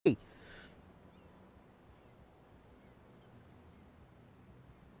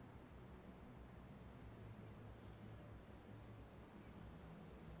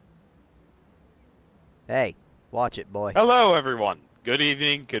Hey, watch it, boy. Hello, everyone. Good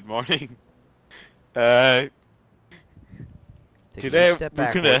evening. Good morning. Today we're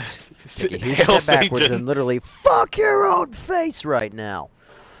gonna take a huge step backwards and literally fuck your own face right now.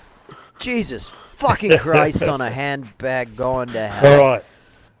 Jesus fucking Christ on a handbag going to hell. Alright.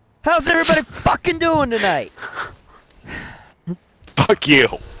 How's everybody fucking doing tonight? Fuck you.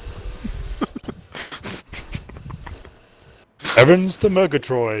 Evans the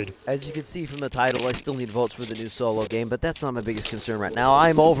Murgatroyd. As you can see from the title, I still need votes for the new solo game, but that's not my biggest concern right now.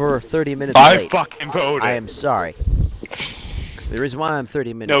 I'm over 30 minutes late. I fucking voted. I am sorry. The reason why I'm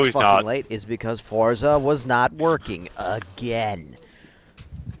 30 minutes fucking late is because Forza was not working again.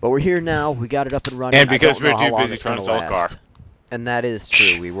 But we're here now. We got it up and running. And because we're too busy trying to sell a car. And that is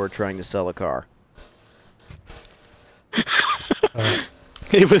true. We were trying to sell a car.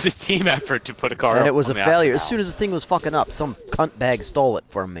 It was a team effort to put a car up. And it was a failure. As house. soon as the thing was fucking up, some cunt bag stole it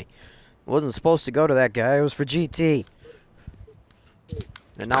from me. It wasn't supposed to go to that guy. It was for GT.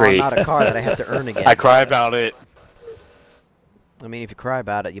 And now I'm not a car that I have to earn again. I cry about it. I mean, if you cry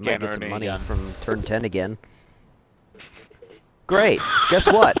about it, you might get some money again. from Turn 10 again. Great. Guess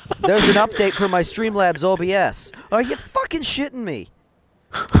what? There's an update for my Streamlabs OBS. Are you fucking shitting me?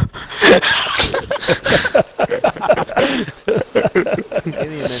 Give me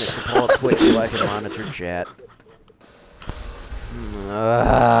a minute to pull up Twitch so I can monitor chat.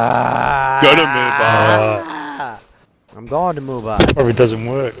 Go to move on. I'm going to move on. Probably doesn't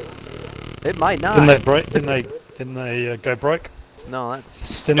work. It might not. Didn't they break? Didn't they go broke? No,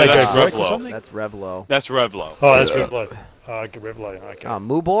 that's. Didn't they go that's broke Revlo. or something? That's Revlo. That's Revlo. Oh, that's Revlo. Oh, okay, Revlo. Okay.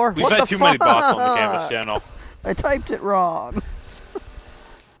 Moobor? We've What had the too fuck? many bots on the Canvas channel. I typed it wrong.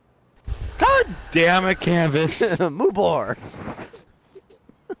 God damn it, Canvas. Moobor.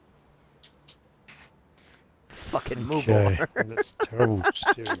 Fucking Moobor. That's terrible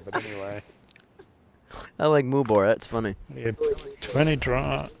steering, but anyway. I like Moobor, that's funny. Yeah, 20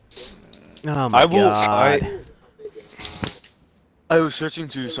 draw. Oh my god. I was searching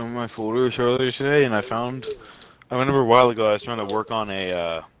through some of my folders earlier today, and I remember a while ago I was trying to work on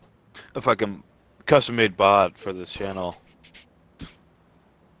a fucking custom-made bot for this channel.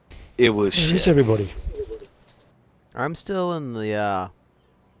 It was shit. Who's everybody? I'm still in the,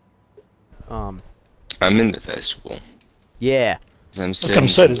 I'm in the festival. yeah. I'm saying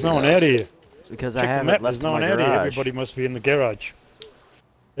there's no one out here. Because Check I haven't the map. left There's no one my out here. garage. Everybody must be in the garage.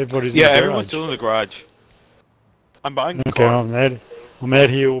 Everybody's in Yeah, the garage. everyone's still in the garage. I'm buying a Okay, car. I'm out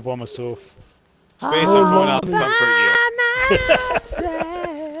here all by myself. Space, I'm going out to comfort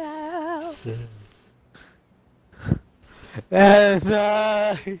you. And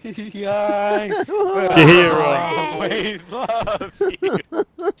I always love you.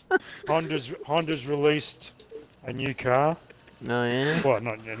 Honda's released a new car. No, yeah? Well,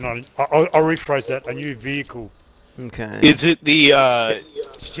 I'll rephrase that. A new vehicle. Okay. Is it the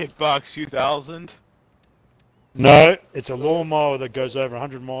Shitbox 2000? No, it's a lawnmower that goes over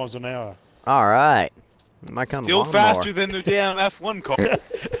 100 miles an hour. Alright. My kind Still of faster than the damn F1 car.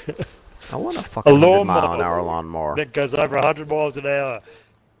 I want a fucking 100-mile-an-hour lawnmower. That goes over 100 miles an hour.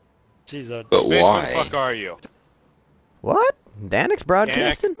 Jeez, But Where why? the fuck are you? What? Danix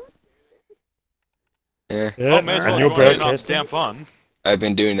broadcasting? Yeah, Yeah, Oh, may as well and you're join in on broadcasting. damn fun. I've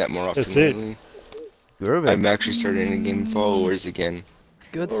been doing that more often That's it. lately. Groovy. I'm actually starting to gain followers again.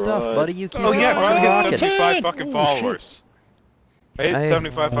 Good stuff, buddy. You keep Oh yeah, fucking we're gonna rocking. hit 75 fucking Oh, followers. I hit Hey.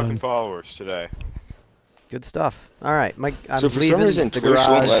 75 fucking followers today. Good stuff. Alright, Mike, I'm So for leaving some reason, the Twitch garage.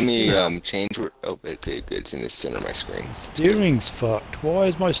 won't let me change. Oh, okay, good. It's in the center of my screen. Steering's fucked. Why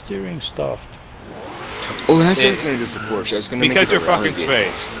is my steering stuffed? Oh, that's what I was gonna do for Porsche. I was gonna Because make it you're a rally fucking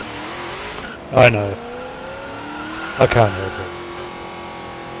game. space. I know. I can't help it.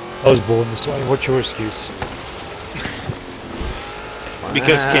 I was born this way. What's your excuse?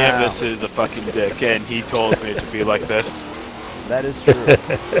 Because Wow. Canvas is a fucking dick, and he told me to be like this. That is true.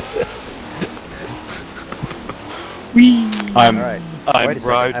 I'm Alright. I'm Wait a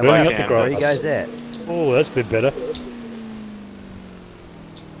second. right I Building like up the it. Where you grass. guys at? Oh, that's a bit better.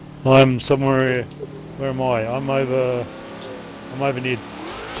 I'm somewhere. Where am I? I'm over near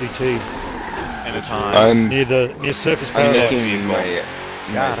GT, in a time. I'm near Surface I'm Paradise. making my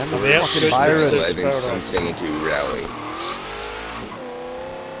God, I'm the a outskirts fucking of pirate. Surface living Paradise. something into rally.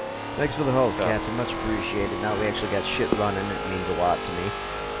 Thanks for the host, Captain. Much appreciated. Now we actually got shit running. It means a lot to me.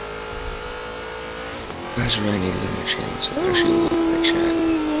 That's right, I need to leave my channel, so I actually look at my chat.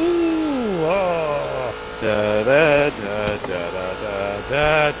 Ooh, ah. Da da da da da da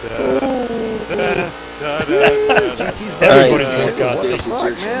da da da. GT's Everybody Alright, podcast. What the Space, it's fuck,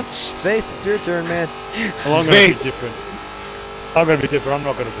 your man? turn. Space, it's your turn, man. Well, I'm going to be Space. different. I'm going to be different. I'm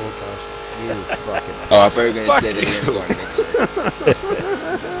not going to broadcast. You fucking. Oh, I thought you were gonna say that you're going next week.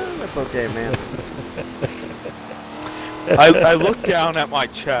 That's okay, man. I look down at my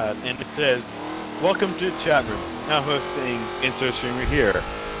chat and it says, "Welcome to the chat room. Now hosting insert streamer here.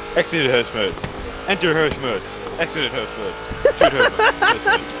 Exit host mode. Enter host mode. Exit host mode. Shoot host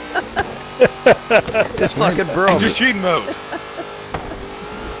mode. It's fucking bro. Enter stream mode.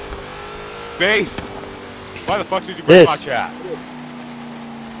 Space. Why the fuck did you break my chat?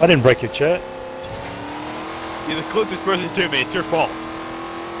 I didn't break your chat. You're the closest person to me. It's your fault.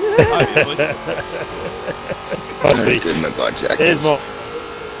 Obviously. Must Very be. good, my bud, Jack. It is more.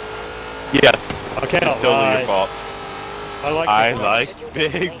 Yes. I cannot It's totally lie. your fault. I like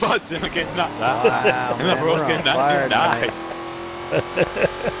big butts and again not that. Wow, And man, I'm we're broken on fire nice. like.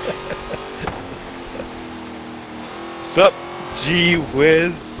 Sup, gee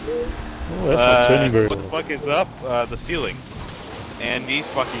whiz. Oh, that's not turning very What the well. fuck is up? The ceiling. And these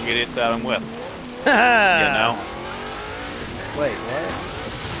fucking idiots that I'm with. You know? Wait, what?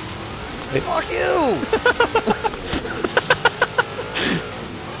 Hey. Fuck you!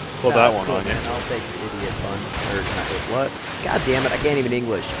 Pull that one on you. Man. I'll take the idiot fun. Or not, what? God damn it, I can't even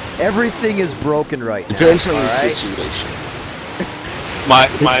English. Everything is broken right now. Depends on the alright? situation.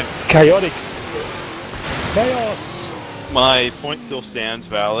 My Chaotic. Chaos. my point still stands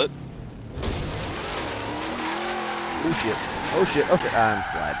valid. Oh shit. Oh shit. Okay, I'm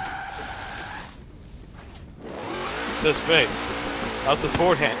sliding. Says face. Out the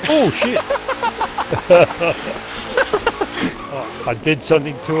forehand. Oh shit. Oh, I did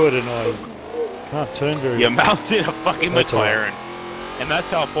something to it and I can't turn very You mounted a fucking That's all McLaren. And that's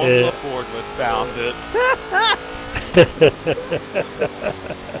how Formula Ford was founded.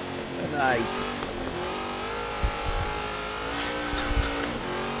 Nice.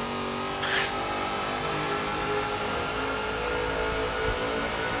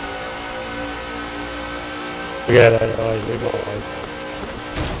 Yeah,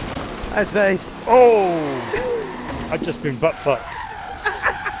 Nice base. oh! I've just been butt fucked.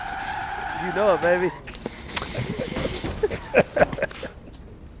 You know it, baby.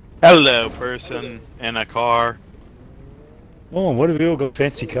 Hello, person in a car. Oh, what have we all got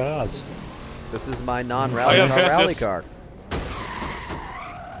fancy cars? This is my non-rally Oh, yeah, car yeah, rally just- car.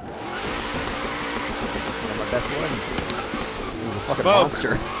 One of my best ones. It was a fucking Smoke.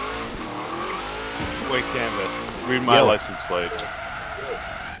 monster. Wait, canvas. Read my Yo. license plate.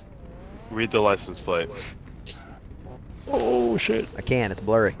 Read the license plate. Oh shit! I can't, it's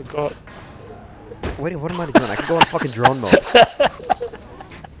blurry. God. Wait, what am I doing? I can go in fucking drone mode.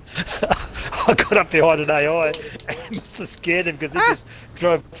 I got up behind an AI and must have scared him because he just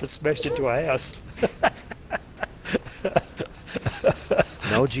drove for smashed into a house.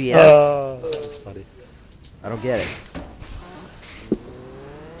 No GF? Oh, that's funny. I don't get it.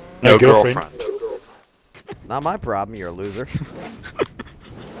 No girlfriend. Not my problem, you're a loser.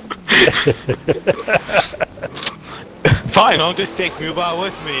 Fine, I'll just take Mubot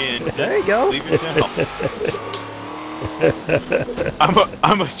with me and There you go. leave your channel.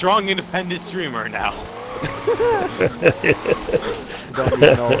 I'm a strong independent streamer now. Don't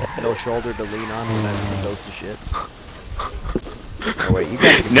need no shoulder to lean on when everything goes to shit. Oh wait, you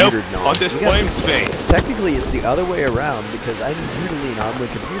got the Nope, computer I'll just blame space. Technically, it's the other way around because I need you to lean on when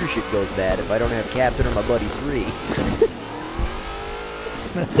computer shit goes bad if I don't have Captain or my buddy 3.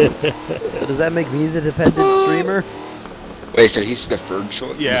 So does that make me the dependent streamer? Wait, so he's the third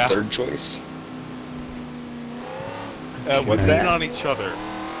choice? Yeah. The third choice? What's that? that on each other?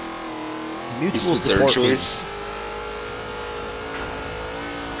 Mutual He's the third support. choice?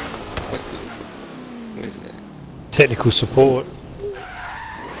 What is that? Technical support.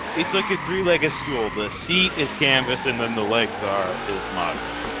 It's like a three-legged stool. The seat is canvas, and then the legs is mud.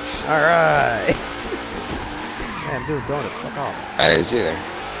 All right. Hey, I'm doing donuts. Fuck off. I didn't see there.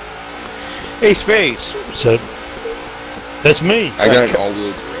 Hey, space! So that's me. I got an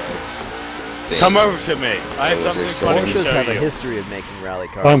all-wheel drive thing. Come over to me. I have What was something it, funny to Porsches show have a you. history of making rally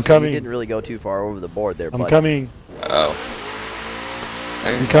cars. I'm so coming. You didn't really go too far over the board there, I'm bud. coming. Oh.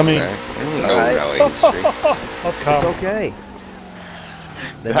 I didn't I'm coming. know that. I don't It's know alright. rally history. I've come. It's okay.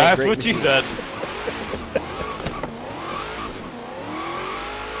 They make That's great what you machines. said.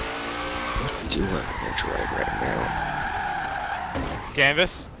 Do you want to drive right now?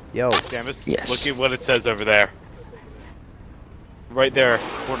 Canvas? Yo, Canvas? Yes. Look at what it says over there. Right there,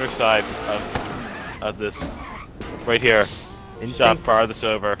 corner side of this. Right here. Stop, instinct. fire this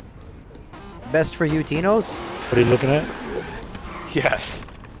over. Best for you, Tinos? What are you looking at? Yes.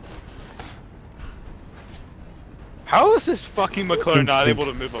 How is this fucking McLaren not Instinct. able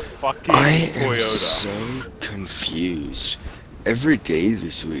to move a fucking I am Toyota? so confused. every day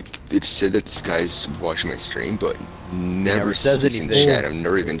this week, it said that this guy's watching my stream, but never says speaks in anything. chat. I'm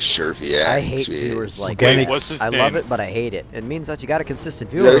never even sure if he I actually hate viewers is. like Wait, that. what's his I name? love it, but I hate it. It means that you got a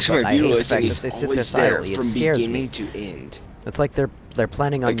consistent viewer, That's but my I hate viewer the list, fact and that he's they sit there always there silently. It from scares beginning me. to end. It's like they're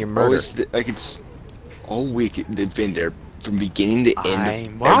planning on Like, your murder. like it's all week they've been there from beginning to end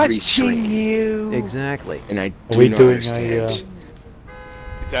I'm of every watching stream. you. Exactly. And I Are do we not doing understand. Is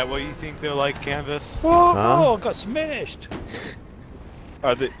that what you think they're like, Canvas? Oh, Huh? I got smashed.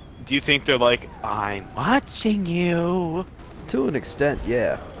 Do you think they're like, I'm watching you? To an extent,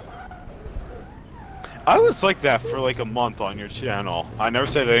 yeah. I was like that for like a month on your channel. I never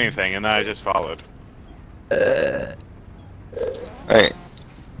said anything, and then I just followed. Alright.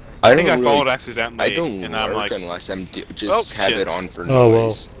 I think I followed accidentally. I don't and lurk I'm like, unless I'm just have shit. it on for Oh, well.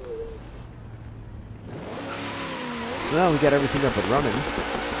 noise. So now we got everything up and running.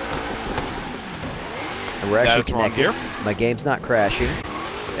 And we're That's actually wrong connected. here. My game's not crashing.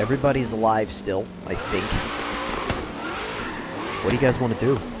 Everybody's alive still, I think. What do you guys want to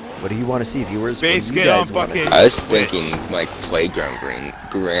do? What do you want to see, viewers? Space, what do you get on guys want to fucking- I was thinking like playground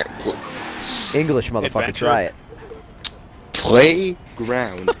English, motherfucker, Adventure. try it.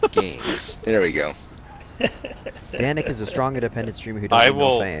 playground games. There we go. Danik is a strong, independent streamer who doesn't have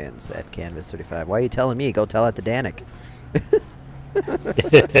no fans at Canvas35. Why are you telling me? Go tell that to Danik.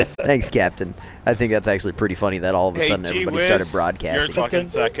 Thanks, Captain. I think that's actually pretty funny that all of a sudden everybody started broadcasting. You're fucking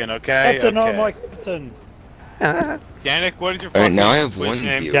second, okay? Captain, okay. oh my Captain. Danik, what is your Alright, fucking now I have Twitch one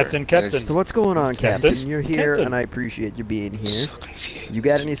name? viewer. Captain. So what's going on, Captain? Captain? You're here, Captain. and I appreciate you being here. So confused. You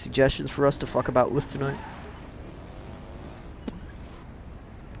got any suggestions for us to fuck about with tonight?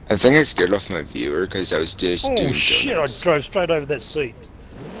 I think I scared off my viewer because I was just Oh doing shit, I donuts. drove straight over that seat.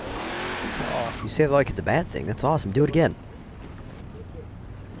 You say that like it's a bad thing. That's awesome. Do it again.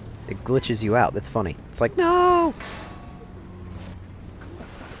 It glitches you out. That's funny. It's like, no!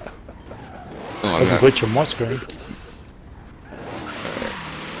 Oh, I'm Doesn't not. glitch on my screen.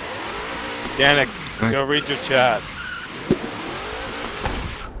 Danik, go read your chat.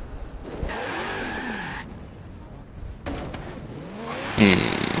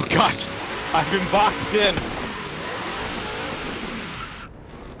 Oh, gosh, I've been boxed in.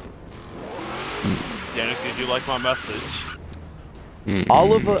 Danik, did you like my message?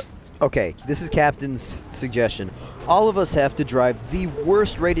 All of us... Okay, this is Captain's suggestion. All of us have to drive the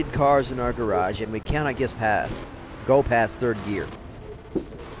worst rated cars in our garage, and we cannot go past third gear.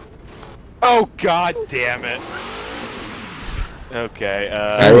 Oh, god damn it. Okay,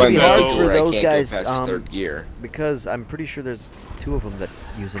 How do I It'd be know hard for where I those can't guys, go past third gear? because I'm pretty sure there's 2 of them that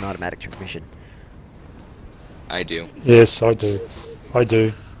use an automatic transmission. I do. Yes, I do. I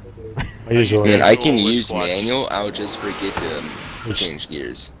do. I usually. I mean, I can Manual use with clutch. manual, I'll just forget to Yes. change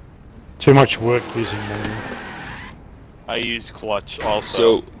gears. Too much work using manual. I use clutch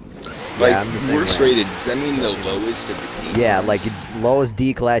also. So, like, I'm the same worst way. rated, does that mean the lowest of the D Yeah, class? like lowest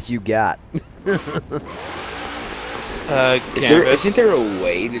D class you got. Isn't there a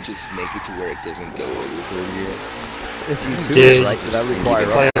way to just make it to where it doesn't go over third gear? If you choose, Yes. right? But that You requires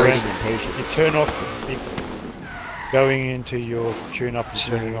can play learning around. and You patience. turn off, going into your tune-up and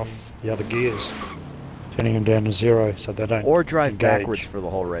turning off the other gears. Turning them down to 0 so they don't Or drive engage. backwards for the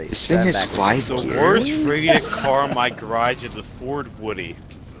whole race. This thing Drive has backwards. 5 The gears? worst rated car in my garage is a Ford Woody.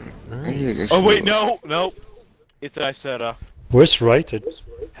 Nice. Oh wait, no. It's Isetta. Worst rated?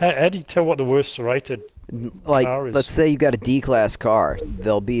 How do you tell what the worst rated? Like, Car is- let's say you got a D-class car.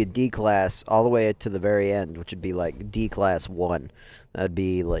 There'll be a D-class all the way to the very end, which would be like D-class 1. That'd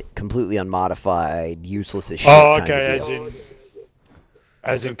be like completely unmodified, useless as shit. Oh, kinda okay, deal.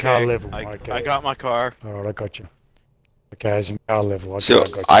 as in car level. I Okay. got my car. Alright, I got you. Okay, as in car level. Okay, So, I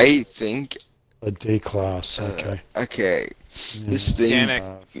got you. I think, A D class. Okay. okay, this thing,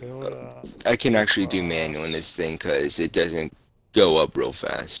 Danik. Filter. I can actually do manual in this thing because it doesn't go up real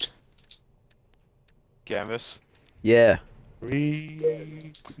fast. Canvas. Yeah.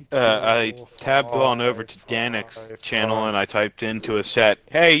 3, I 4, tabbed on over to 5, Danik's channel and I typed into his chat,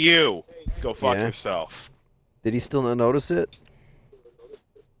 "Hey you, go fuck Yeah. yourself." Did he still not notice it?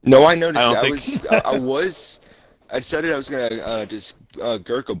 No, I noticed I it. don't I decided I was gonna just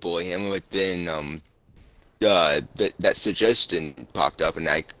Gurkha boy him, but then that suggestion popped up, and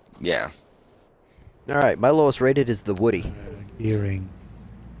yeah. Alright, my lowest rated is the Woody. Gearing.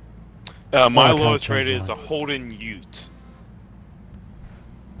 My I can't lowest change rated is a mine. Holden Ute.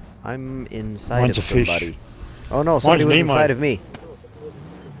 I'm inside Mine's of a fish. somebody. Oh no, somebody was me, inside mate. of me.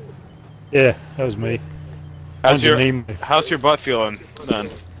 Yeah, that was me. How's Mine's a your Nemo. How's your butt feeling, son?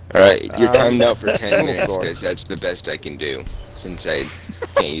 Alright, you're timed out for 10 little minutes sore. because that's the best I can do since I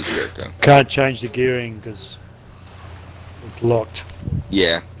can't use Gurkha. Can't change the gearing because It's locked.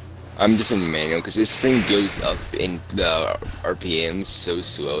 Yeah. I'm just in manual because this thing goes up in the RPMs so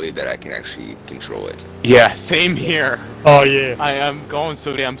slowly that I can actually control it. Yeah, same here. Oh yeah. I am going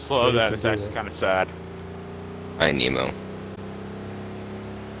so damn slow Yeah, that it's actually kind of sad. Hi, Nemo.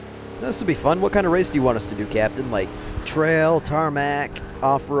 This will be fun. What kind of race do you want us to do, Captain? Like trail, tarmac,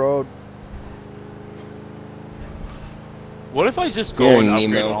 off-road? What if I just go and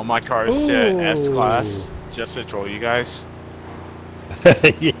upgrade all my cars to S-Class just to troll you guys?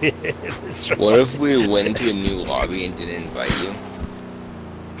 Yeah, that's right. What if we went to a new lobby and didn't invite you?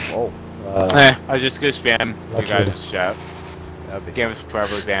 Oh. I just go spam you guys' chat. Game was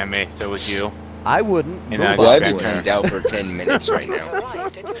forever ban me, so would you. I wouldn't. And Well, I've been timed out for 10 minutes right now.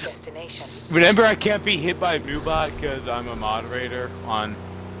 Remember, I can't be hit by a Moobot because I'm a moderator on.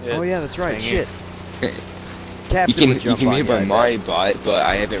 Oh yeah, that's right. thingy. Shit. You Captain can be hit by my bot, but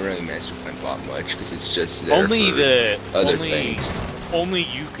I haven't really messed with my bot much because it's just there for other things. Only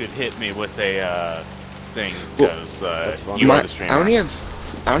you could hit me with a thing because you are the streamer.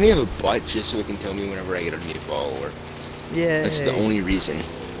 I only have a bot just so it can tell me whenever I get a new follower. Yeah. That's the only reason.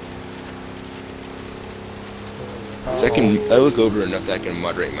 So I look over enough that I can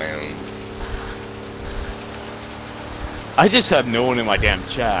moderate my own. I just have no one in my damn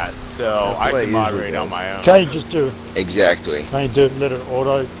chat, so I can moderate on my own. Can't you just do? Exactly. Can't you let it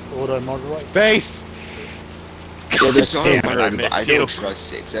auto moderate? Space. Yeah, there's not Damn a it, moderator, but I missed you. don't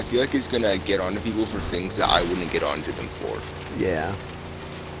trust it. 'Cause I feel like it's gonna get onto people for things that I wouldn't get onto them for. Yeah.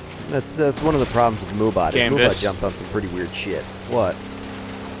 That's one of the problems with Moobot. Is Canvas. Moobot jumps on some pretty weird shit. What?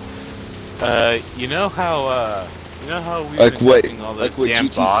 You know how we've Like been what? testing all those Like what damn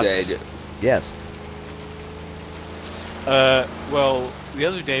GT bots? said. Yes. Well, the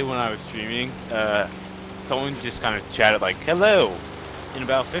other day when I was streaming, someone just kind of chatted like, hello, and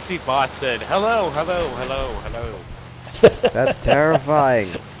about 50 bots said, hello, hello, hello, hello. That's terrifying.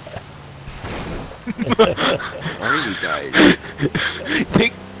 Why are you guys?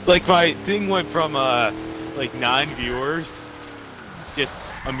 Like my thing went from like 9 viewers just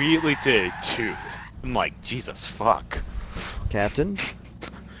immediately to 2. I'm like, Jesus fuck. Captain?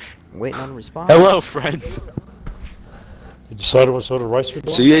 I'm waiting on a response. Hello, friend. You decided what sort of race we're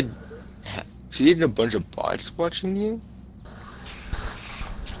doing? So you had a bunch of bots watching you?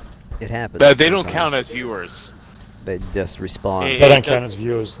 It happens. They don't sometimes. count as viewers. They just respond. Hey, They don't count as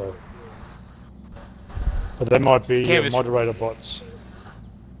viewers though. But they might be Canvas. moderator bots.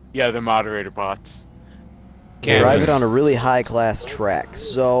 Yeah, they're moderator bots. Drive it on a really high-class track.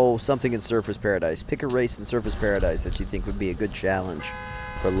 So, something in Surfer's Paradise. Pick a race in Surfer's Paradise that you think would be a good challenge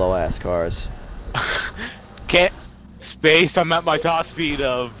for low-ass cars. Can't space. I'm at my top speed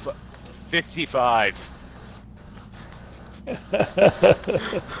of 55.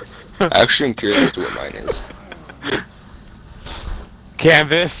 Actually, I'm curious as to what mine is.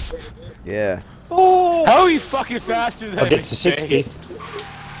 Canvas. Yeah. Oh, How are you fucking faster than I get to 60.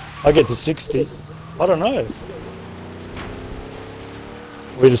 I get to 60. I don't know.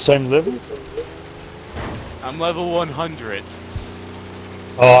 We're the same level? I'm level 100.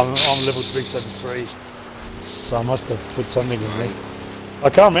 Oh, I'm level 373. So I must have put something in there. I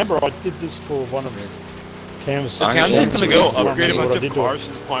can't remember. I did this for one of the canvases. I I'm just gonna go upgrade a What I bunch did of do. cars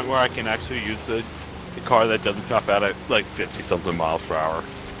to the point where I can actually use the car that doesn't top out at like 50-something miles per hour.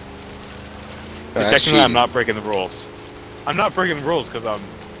 So technically, I'm not breaking the rules. I'm not breaking the rules because I'm.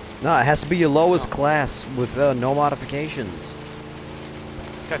 No, it has to be your lowest class with no modifications.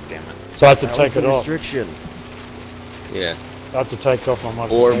 God damn it. So I have to That take was it the off. restriction. Yeah. I have to take off my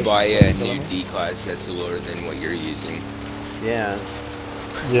modifications. Or buy a new D class that's lower than what you're using. Yeah.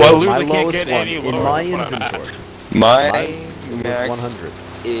 Yeah. Well, My literally can't lowest get one any in lower my than what I'm at. inventory. My Mine max was 100.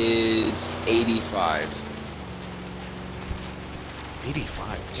 is 85.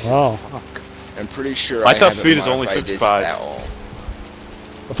 85. Wow. Fuck. I'm pretty sure My I top haven't speed is only modified this 55. at all.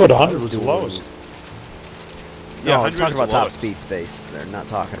 I thought 100 was the lowest. Yeah, No, 100 I'm talking is the about top lowest. speed space. They're not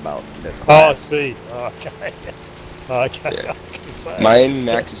talking about the Oh, I class. see. Okay. Okay. Yeah. I was gonna say. Mine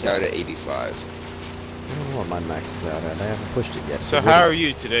maxes out at 85. I don't know what my max is out at. I haven't pushed it yet. So how are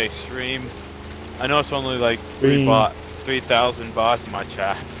you today, stream? I know it's only like 3,000 bots in my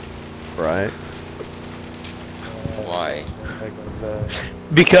chat. Right. Why?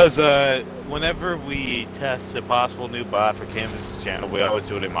 Because whenever we test a possible new bot for Canvas's channel, we always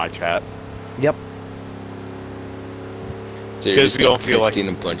do it in my chat. Yep. So you're Because just we don't feel like. testing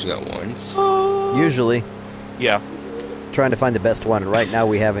a bunch at once? Usually. Yeah. Trying to find the best one. And right now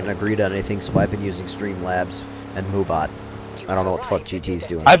we haven't agreed on anything, so I've been using Streamlabs and Moobot. I don't know what the fuck GT's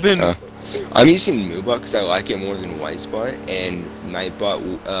doing. I've been. I'm using Moobot because I like it more than Whitespot, and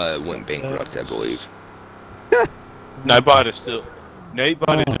Nightbot went bankrupt, I believe. Nightbot is still...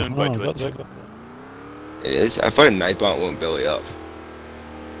 Nightbot is owned by Twitch. It is? I thought Nightbot won't belly up.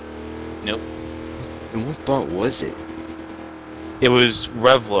 Nope. And what bot was it? It was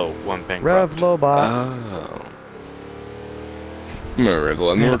Revlo, one thing. Revlo bot. Oh. I remember Revlo.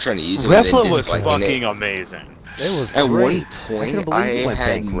 I remember trying to use it. Revlo was fucking amazing. It was at great. One point, I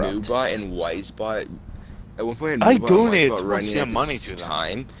had Moobot and Wisebot. At one point, I had Moobot and donated Wisebot running at money the to them.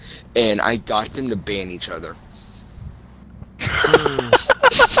 time, and I got them to ban each other.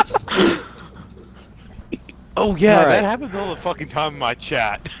 Oh yeah, right. that happens all the fuking time in my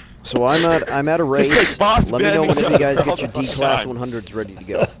chat. So I'm at a race. Like Let me know whenever you guys get your all the D-Class time. 100s ready to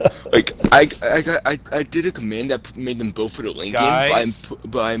go. Like I did a command that made them both put a link in,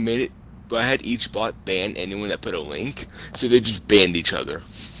 but I made it. But I had each bot ban anyone that put a link, so they just banned each other.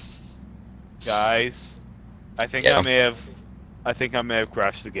 Guys, I think I may have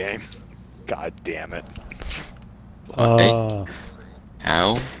crashed the game. God damn it.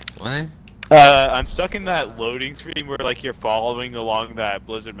 How? What? I'm stuck in that loading screen where like you're following along that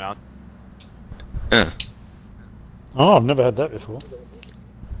Blizzard Mountain. Oh, I've never had that before.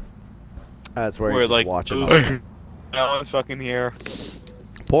 That's where We're you're just like, watching. No one's fucking here.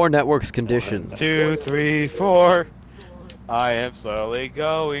 Poor network's condition. 1, 2, 3, 4. I am slowly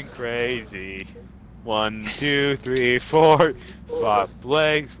going crazy. 1, 2, 3, 4. Swap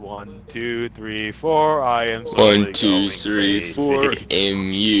legs. 1, 2, 3, 4. I am slowly 1, 2, 3, 4.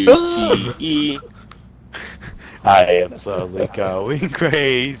 MUTE. I am slowly going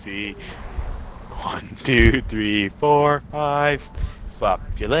crazy. 1, 2, 3, 4, 5. Swap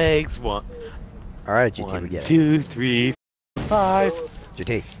your legs. 1. All right, GT, we 1, get it. 2, 3, 5.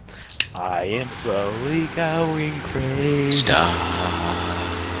 GT. I am slowly going crazy. Stop.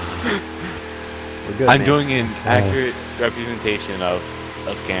 We're good, I'm man. doing an accurate representation of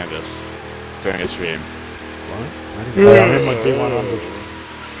Canvas during a stream. What? Yeah, I'm in my D100.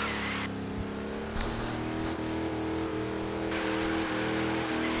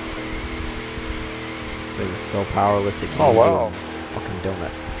 This thing is so powerless it can't Oh, wow. do a fucking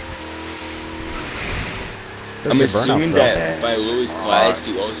donut. I'm There's no assuming burnouts, that by lowest class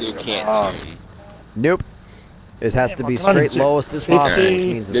you also can't tune. Nope. It has to be Yeah, straight lowest as possible, which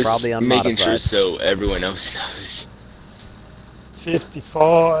 50. means it's Just probably unmodified. making sure so everyone else knows.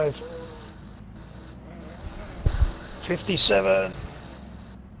 55. 57.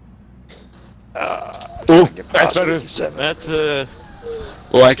 Oh, that's better. 57. That's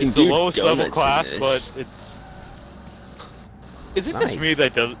Well, I can it's the do lowest level donuts class, in but this. it's. Is it Nice. just me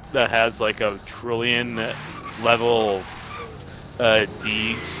that has like a trillion level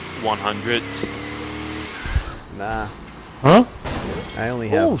D's 100s? Nah. Huh? I only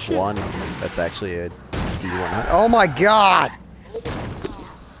have shit. one that's actually a D100. Oh my god!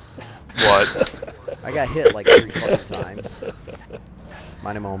 What? I got hit like 3 fucking times.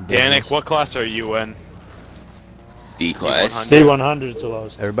 Minding my own business. Danik, what class are you in? D class. D100 is the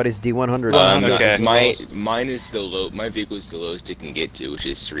lowest. Everybody's D100. Okay. Mine is the low. My vehicle is the lowest it can get to, which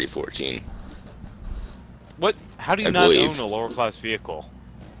is 314. What? How do you I not believe. own a lower class vehicle?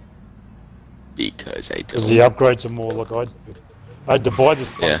 Because I Because don't. the upgrades are more like I had to buy this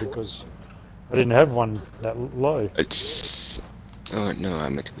one Yeah. because I didn't have one that low. It's. Oh no, I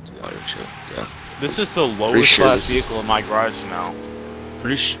meant to go to the auto show. Yeah. This is the lowest sure class this is- vehicle in my garage now.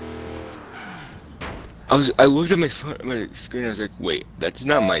 Pretty sure. I looked at my phone, my screen. I was like, wait, that's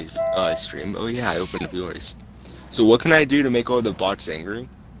not my stream. Oh yeah, I opened up yours. So what can I do to make all the bots angry?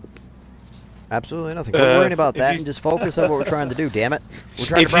 Absolutely nothing. Quit worrying about if that you- and just focus on what we're trying to do, damn it. We're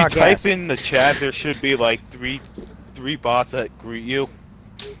trying to If you broadcast. type in the chat, there should be like three bots that greet you.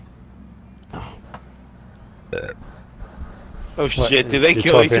 Oh shit, did they You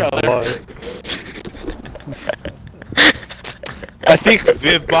kill type each in other? below. I think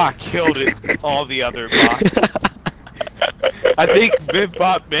VivBot killed all the other bots. I think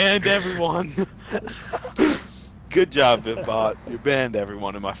VivBot banned everyone. Good job, VivBot. You banned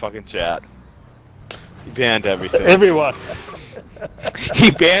everyone in my fucking chat. You banned everything. Everyone.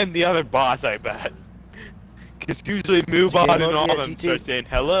 He banned the other bots, I bet. Because usually MooBot game and all loaded of them yet, start GT? saying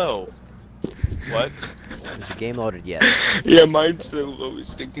hello. What? Is your game loaded yet? Yeah, mine's the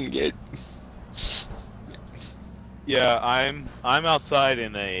lowest it can get. Yeah, I'm outside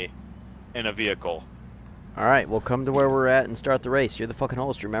in a vehicle. Alright, we'll come to where we're at and start the race. You're the fucking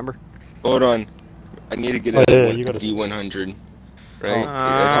host, remember? Hold on, I need to get Oh, a yeah, you gotta- D100. Right? Oh,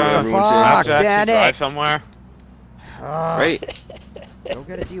 That's what what the everyone's fuck? I have saying. to actually Damn drive it. somewhere. Right? Go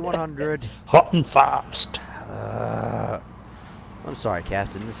get a D100. Hot and fast. I'm sorry,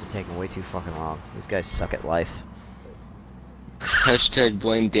 Captain. This is taking way too fucking long. These guys suck at life. Hashtag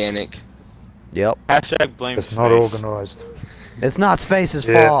blame Danik. Yep. Hashtag blame It's space. not organised. It's not Space's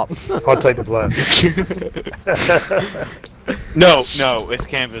fault. I'll take the blame. No, it's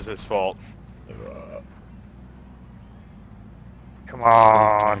Canvas's fault. Come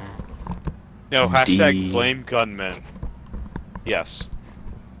on. No, hashtag blame gunmen. Yes.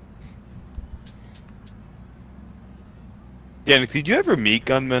 Danik, did you ever meet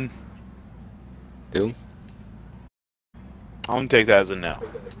gunmen? Who? I'm gonna take that as a no.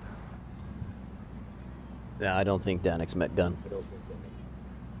 Yeah, I don't think Danik's met Gun.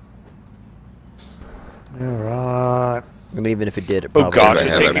 Alright. I mean, even if it did, it Oh probably god, I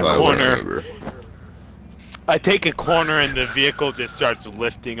wouldn't take a have corner. I take a corner and the vehicle just starts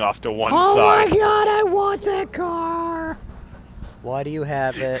lifting off to one Oh side. my god, I want that car! Why do you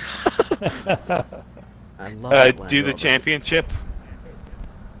have it? I love that do the championship?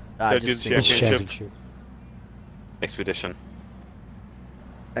 I do just the championship. Expedition.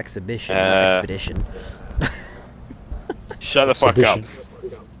 Exhibition, not expedition. Shut the fuck up.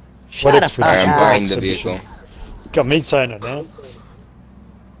 Shut the fuck up. I'm buying the vehicle. Got me saying it now.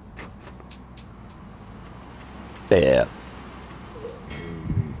 Yeah.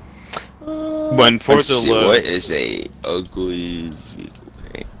 When Forza what is a ugly vehicle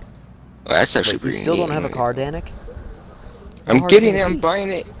paint? Oh, that's actually pretty You still neat, don't have a car, Danik? I'm getting it, I'm buying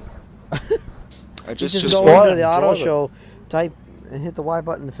it. I just go into the auto show, type and hit the Y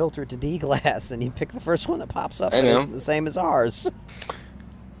button and filter it to D-glass, and you pick the first one that pops up that isn't the same as ours.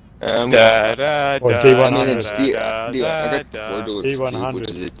 Or D100. I mean, it's I got the four-door Escape, which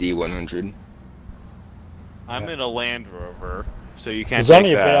is a D100. I'm in a Land Rover, so you can't There's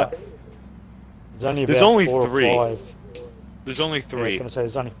take that. There's only about 4 three. Or 5. There's only Yeah, I three. was gonna say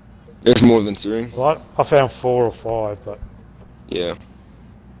there's only. There's more than 3. Well, I found 4 or 5, but. Yeah.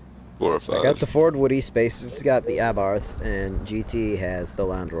 4 or 5. I got the Ford Woody, Space's got the Abarth, and GT has the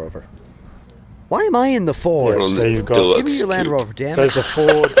Land Rover. Why am I in the Ford? Yeah, so you've got. Give me your Land Rover, damn it. There's a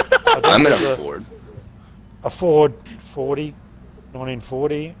Ford. I'm in a Ford. A Ford 40,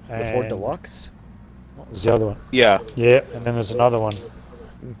 1940, and The Ford Deluxe? what was the other one? Yeah. Yeah, and then there's another one.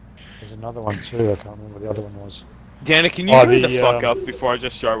 There's another one too. I can't remember what the other one was. Danik, can you hurry the fuck up before I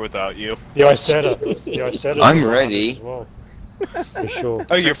just start without you? Yeah, I said it. Yeah, I said it. I'm ready. As well. For sure.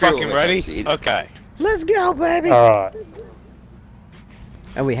 Oh, you're fucking ready? Okay. Let's go, baby! Alright.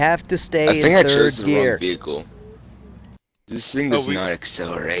 And we have to stay I think in I chose third the gear. wrong vehicle. This thing does not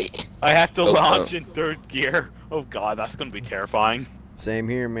accelerate. I have to launch in third gear. Oh god, that's gonna be terrifying. Same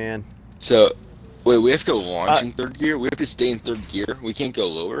here, man. So, wait, we have to launch in third gear? We have to stay in third gear? We can't go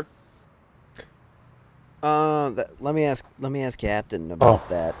lower? Let me ask Captain about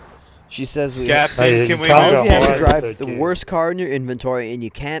that. She says we Captain, can we you have to drive the worst car in your inventory, and you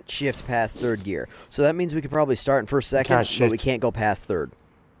can't shift past third gear. So that means we could probably start in first, second, but we can't go past third.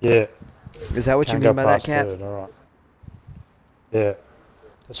 Yeah. Is that what you mean by that, Cap? Alright. Yeah.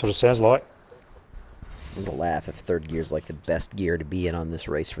 That's what it sounds like. I'm gonna laugh if third gear is like the best gear to be in on this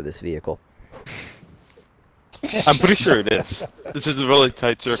race for this vehicle. I'm pretty sure it is. This is a really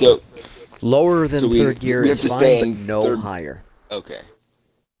tight circle. So, lower than third gear is fine, but no higher. Okay.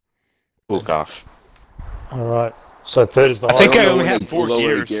 Oh gosh. Alright. So third is the I think I only have 4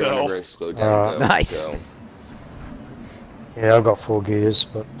 gears, so... Down, nice. So. Yeah, I've got 4 gears,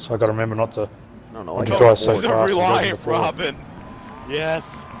 but so I got to remember not to. No, no, I drive so the fast. Reliant Robin. Yes.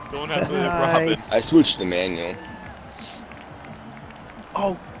 Don't have to Robin. I switched the manual.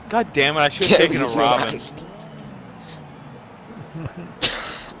 Oh, god damn it! I should have taken a Robin.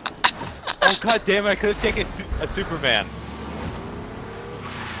 Oh god damn it! I could have taken a Superman.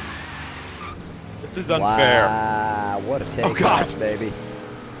 This is unfair. Wow, what a take, baby.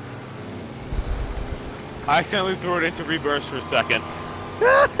 I accidentally threw it into reverse for a second.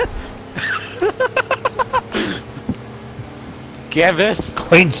 Gavis!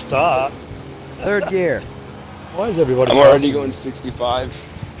 Clean start. Third gear. Why is everybody? I'm already going 65.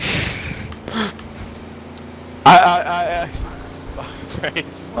 Why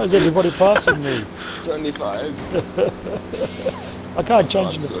is everybody passing me? 75. I can't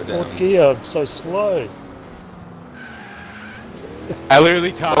change into fourth gear. I'm so slow. I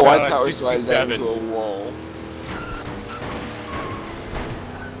literally topped I out power at slided that 67. into a wall.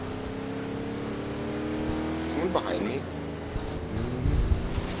 Someone behind me?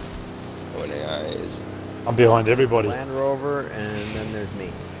 Oh, no, eyes. I'm behind everybody. Land Rover, and then there's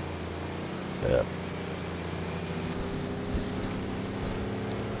me. Yeah.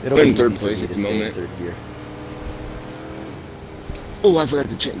 It'll I'm be in third easy for place me at to the stay in moment. third gear. Oh, I forgot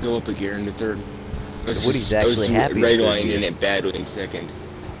to go up a gear into third. Woody's actually happy in right third line gear. in it, battling second.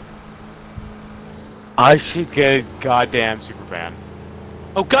 I should get a goddamn Superman.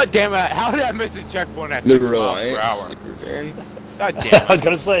 Oh god damn it! How did I miss a checkpoint at The 6 miles per hour? Super Van. God damn it! I was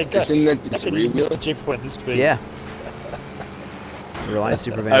gonna say, Isn't that the how can you miss three-wheel? the checkpoint this speed? Yeah. The Reliant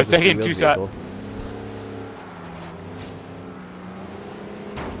Supervan I was is a thinking three-wheeled two-side- vehicle.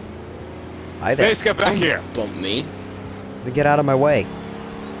 Hi there. Face, get back here! Bump me. Then get out of my way.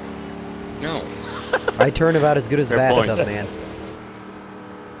 No. I turn about as good as a Fair point. bathtub, man.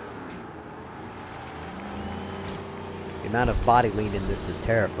 The amount of body lean in this is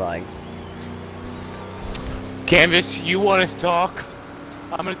terrifying. Canvas, you want us to talk?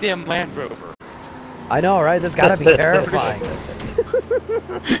 I'm in a damn Land Rover. I know, right? That's gotta be terrifying.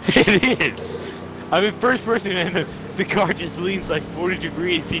 It is! I'm in first person and the car just leans like 40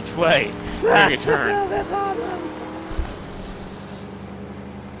 degrees each way during a turn. That's awesome.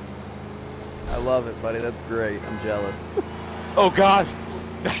 I love it, buddy. That's great. I'm jealous. Oh gosh,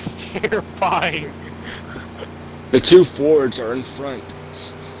 that's terrifying. The two Fords are in front.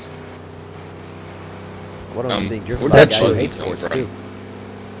 What am I being driven where'd by a that guy who buggy hates come Fords, from? too?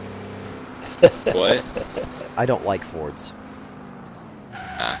 What? I don't like Fords.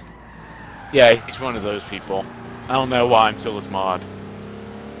 Ah. Yeah, he's one of those people. I don't know why I'm still his mod.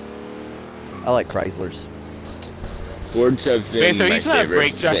 I like Chryslers. Fords have been so my he's not a favorite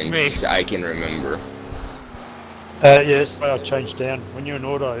brake check me. since I can remember. Yes, I changed down. When you're in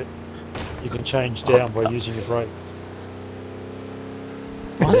auto, you can change down by using your brake.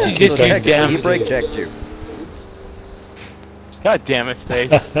 You just So use down. he brake checked you. God damn it,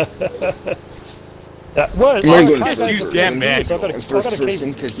 Space. Well, I'm gonna go can't to use first damn man. So I've got to first keep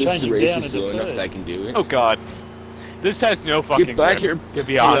person because this changing race down is slow into enough third. that I can do it. Oh god. This has no fucking Get back grip, here, to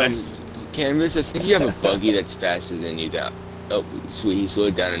be honest. Canvas. I think you have a buggy that's faster than you. That oh, sweet. He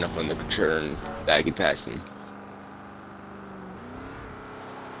slowed down enough on the turn that I could pass him.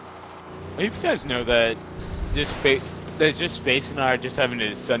 You guys know that just Space and I are just having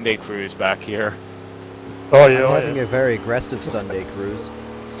a Sunday cruise back here. Oh yeah, I'm having a very aggressive Sunday cruise.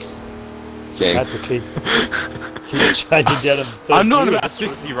 I Same. have to keep changing down in third I'm doing gear. about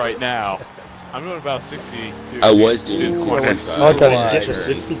 60 right now. I'm doing about 60. I was doing Ooh, 65. I can't even get to Sure.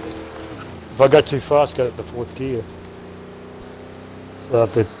 60. If I go too fast, go to the fourth gear. So I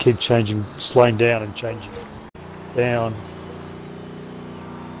have to keep changing, slowing down and changing down.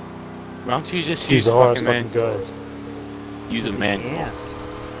 Why don't you just Use use the highest fucking I can go. use a Because man? you can't.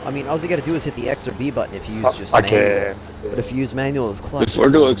 I mean, all you gotta do is hit the X or B button if you use just I manual. can. But if you use manual with The clutch, it's a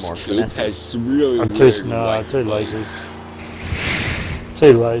Ford little Deluxe more Coupe finesse. has really I'm weird too, white I'm too lazy. buttons.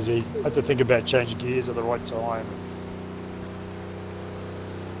 Too lazy. I have to think about changing gears at the right time.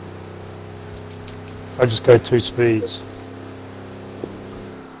 I just go 2 speeds.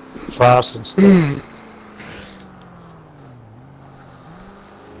 Fast and slow.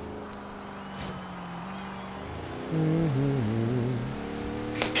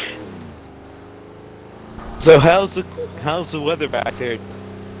 So how's the weather back there?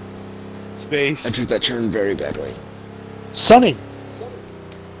 Space. I took that turn very badly. Sunny.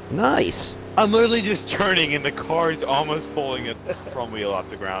 Nice. I'm literally just turning and the car's almost pulling its front wheel off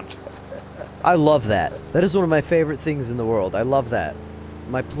the ground. I love that. That is one of my favorite things in the world. I love that.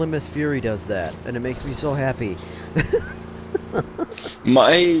 My Plymouth Fury does that, and it makes me so happy.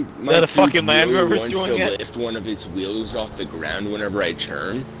 My that a fucking Coupe Land really Rover's wants doing to it? lift one of its wheels off the ground whenever I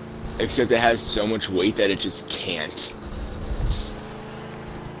turn, except it has so much weight that it just can't.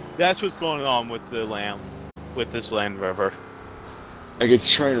 That's what's going on with this Land Rover. Like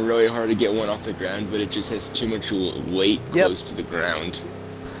it's trying really hard to get one off the ground, but it just has too much weight close to the ground.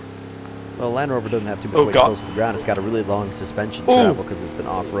 Well, Land Rover doesn't have too much Oh, weight God. close to the ground. It's got a really long suspension Ooh. travel because it's an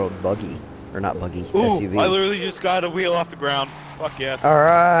off-road buggy. Or not buggy, Ooh, SUV. I literally just got a wheel off the ground. Fuck yes.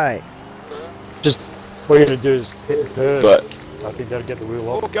 Alright. Just what you're gonna do is hit the curb. But I think that'll get the wheel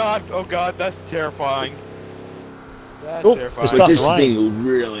off. Oh god, that's terrifying. That's Oh, terrifying. it's but starting this to rain. thing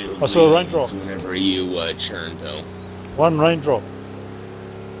really I saw a leans raindrop. whenever you turn, though. One raindrop.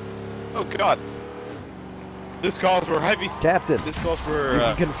 Oh god. This calls for heavy. Captain, This calls you for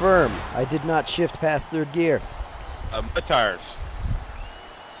can confirm. I did not shift past third gear. mud tires.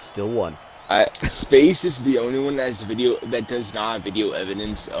 Still one. Space is the only one that does not have video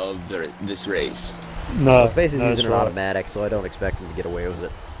evidence of this race. No. Well, Space is no, using an that's right. automatic, so I don't expect him to get away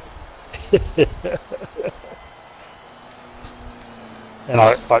with it. And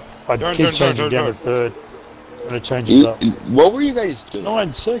I Turn, keep turn, changing turn, down turn. to third. And it changes up. What were you guys doing?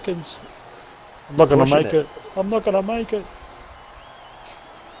 9 seconds. I'm not gonna Pushing make it. it. I'm not gonna make it.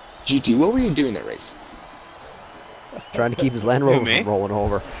 GT, what were you doing that race? Trying to keep his Land Rover me? from rolling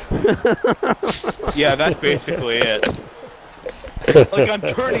over. Yeah, that's basically it. Like I'm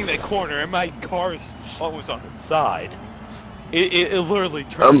turning the corner and my car's almost on its side. It literally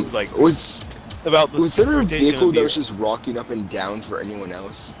turns like was about the. Was there a vehicle that was just rocking up and down for anyone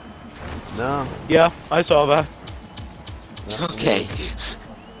else? No. Yeah, I saw that. Okay.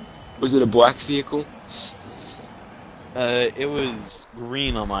 Was it a black vehicle? It was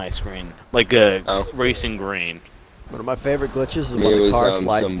green on my screen, like a racing green. One of my favorite glitches is when the car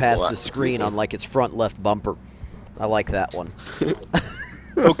slides past the screen on like its front left bumper. I like that one.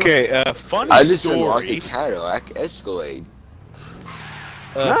 Okay, funny story. I just unlocked a Cadillac Escalade.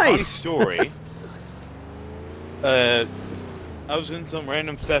 Nice! Funny story. I was in some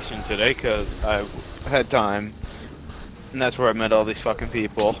random session today because I had time, and that's where I met all these fucking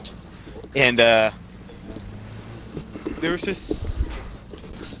people. And there was this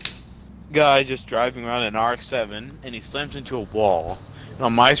guy just driving around an RX-7, and he slams into a wall. And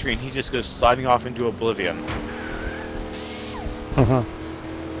on my screen, he just goes sliding off into oblivion.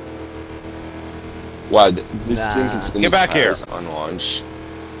 Wow, this thing can spin Get back here on launch.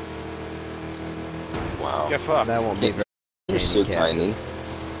 Wow. Get fucked. That won't be very. You're so tiny.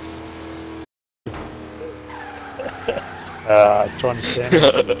 Trying to stand.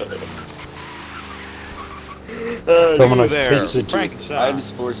 Someone there. I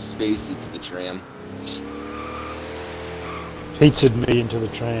just forced space into the tram. Pizzaed me into the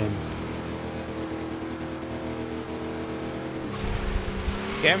tram.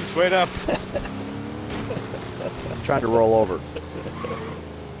 Cam's wait up. I'm trying to roll over.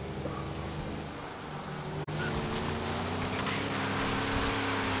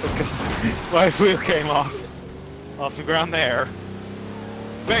 Okay. My wheel came off the ground there.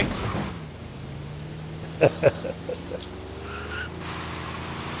 Base.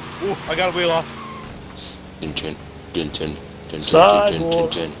 Ooh, I got a wheel off.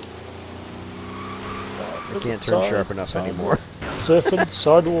 Sidewalk. I can't turn sharp enough anymore. Surfing,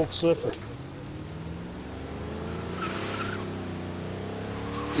 sidewalk surfing.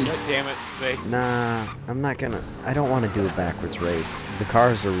 God damn it, space. Nah, I'm not gonna. I don't want to do a backwards race. The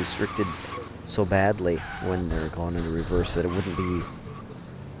cars are restricted so badly when they're going into reverse that it wouldn't be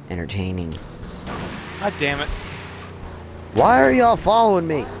entertaining. God damn it. Why are y'all following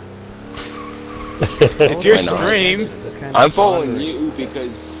me? It's your stream. I'm following you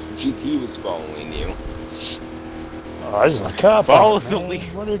because GT was following you. Oh, this is a car park. Follow the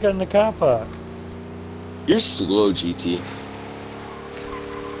lead. What do we got in the car park? You're slow, GT.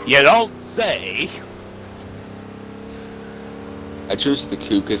 You don't say. I chose the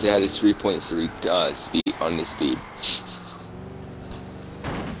coupe because it had a 3.3 speed on the speed.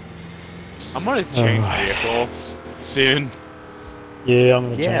 I'm gonna change vehicles soon. Yeah, I'm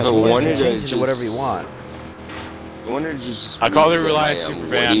gonna change. Yeah, change to whatever you want. I wanted to just. I call it Reliance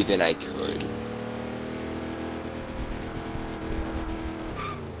Superman. Than I could.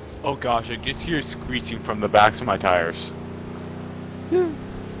 Oh gosh, I just hear screeching from the backs of my tires.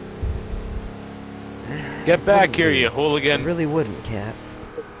 Get back here, you hooligan! I really wouldn't, Cat.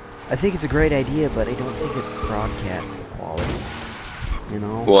 I think it's a great idea, but I don't think it's broadcast quality. You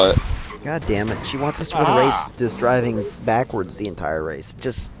know? What? God damn it! She wants us to win a race just driving backwards the entire race.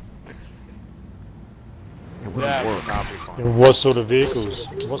 Just it wouldn't work. What sort of vehicles?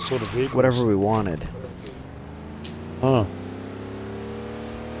 What sort of vehicles? Whatever we wanted. Huh.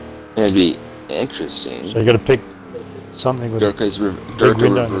 That'd be interesting. So you got to pick something with Gurkha's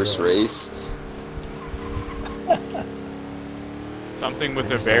reverse race. Something with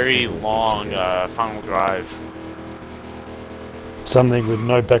a very long final drive. Something with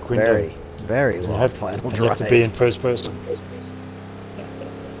no back window. Very, very long final drive. You have to be in first person.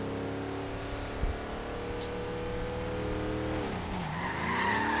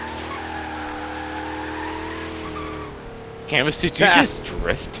 Canvas, did you just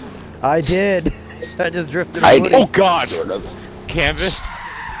drift? I did. I just drifted. Oh God! Sort of. Canvas.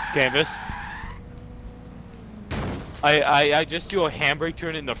 I just do a handbrake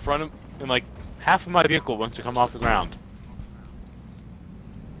turn in the front of, and like half of my vehicle wants to come off the ground.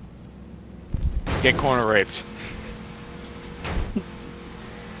 Get corner raped.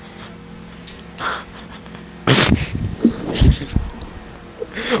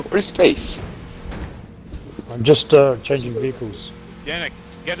 Where's space? I'm just changing vehicles. Janik,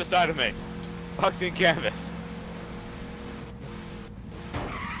 get aside of me. Boxing canvas.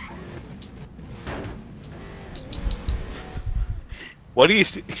 What do you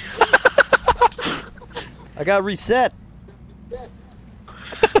see? I got reset.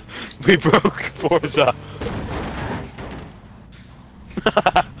 We broke Forza.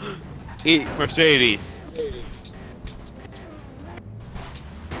 Eat Mercedes.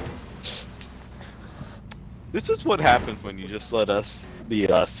 This is what happens when you just let us be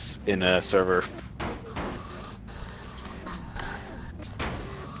us in a server.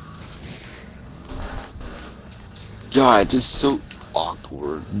 God, just so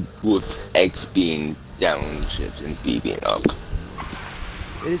awkward with X being downshift and B being up.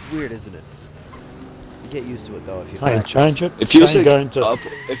 It is weird, isn't it? You get used to it though if you Can't change it. It feels like to... up.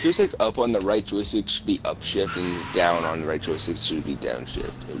 It feels like up on the right joystick should be upshift, and down on the right joystick should be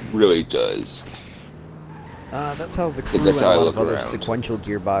downshift. It really does. That's how the crew and a lot of other sequential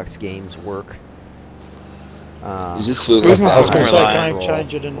gearbox games work. You just feel like I was going to say, can't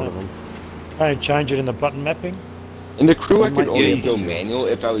change it in the. Can't change it in the button mapping. In the crew, I could only go manual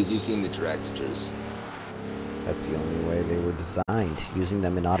if I was using the dragsters. That's the only way they were designed. Using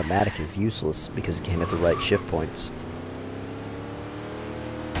them in automatic is useless because it came at the right shift points.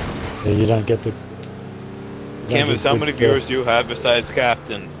 Yeah, you don't get the... Canvas, how many viewers do you have besides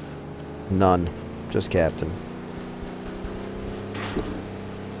Captain? None. Just Captain.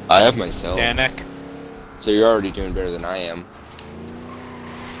 I have myself. Danik. So you're already doing better than I am.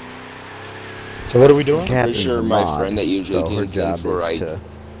 So what are we doing? Captain's pretty sure my friend that usually tunes in for like to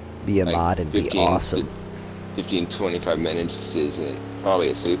be a mod and be awesome. 15-25 minutes isn't probably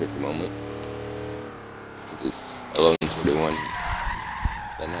asleep at the moment. It's 11:41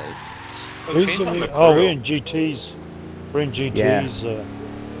 at night. Oh, we're in GT's. We're in GT's. Yeah.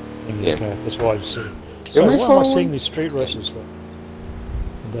 Okay, that's why I see. So why am I seeing these street races though?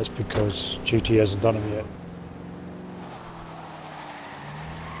 And that's because GT hasn't done them yet.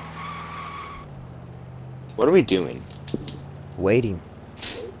 What are we doing? Waiting.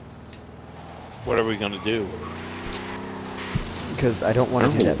 What are we gonna do? Because I don't want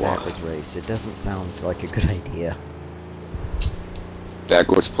to do that backwards race. It doesn't sound like a good idea.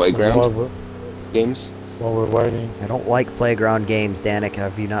 Backwards playground games? While we're waiting. I don't like playground games, Danik.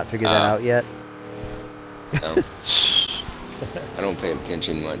 Have you not figured that out yet? No. I don't pay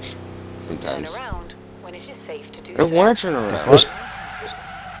attention much. Sometimes. Turn around when it is safe to do I don't want to turn around.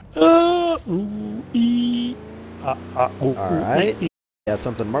 Alright. Got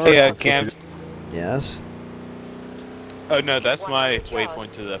something marked. Yeah, Cam. Yes. Oh no, that's my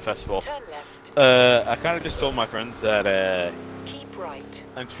waypoint to the festival. I kind of just told my friends that keep right.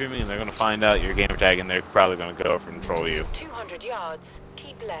 I'm streaming and they're gonna find out your gamer tag and they're probably gonna go over and troll you. 200 yards.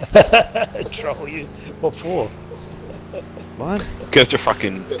 Keep left. Troll you? What for? What? Because they're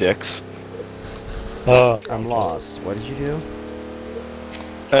fucking dicks. I'm lost. What did you do?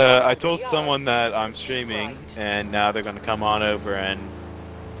 I told someone that I'm streaming, and now they're gonna come on over and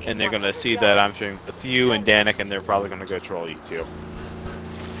they're gonna see that I'm streaming with you and Danik, and they're probably gonna go troll you too.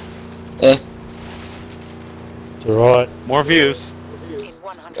 It's alright. More views.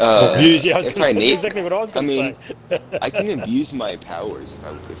 Views, yeah, that's exactly what I was gonna say. I can abuse my powers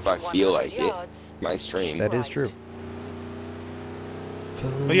if I feel like it. My stream. That is true.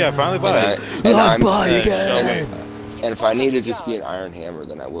 Oh yeah, finally bought it. I'm buying again. And if I need to just be an iron hammer,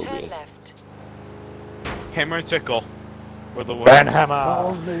 then I will be. Hammer and sickle. For the ban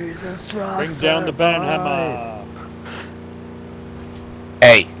hammer. Bring down the ban hammer.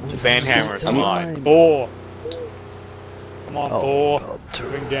 Hey, the ban hammer is on. Thor. Come on, Thor.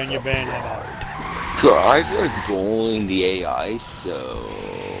 Bring down your ban hammer. I feel like bullying the AI, so...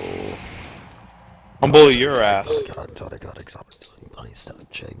 I'm bullying your ass. So,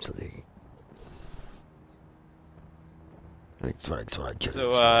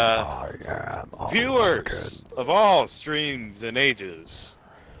 viewers of all streams and ages.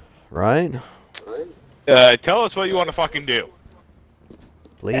 Right? Tell us what you want to fucking do.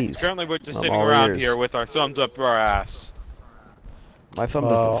 Please. Currently we're just sitting around here with our thumbs up our ass. My thumb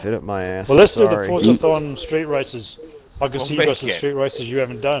doesn't fit up my ass. Well, let's do the Forza-thon street races. I can see you got some street races you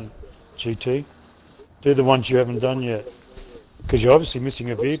haven't done, GT. Do the ones you haven't done yet. Because you're obviously missing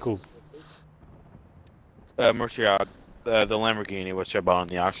a vehicle. Murciag, the Lamborghini, which I bought in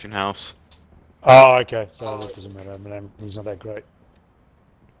the auction house. Oh, okay. So that doesn't matter. He's not that great.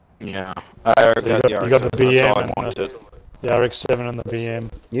 Yeah. I already got the RX. You got the BM and the RX-7 and the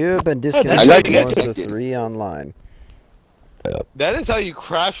BM. You've been disconnected from Forza 3 online. That is how you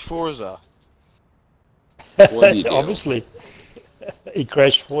crash Forza. What do you do? Obviously. He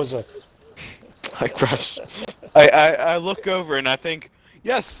crashed Forza. I crashed. I look over and I think,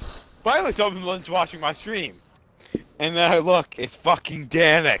 yes, finally someone's watching my stream. And then I look, it's fucking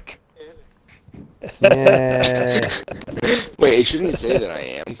Danik. Yeah. Wait, shouldn't say that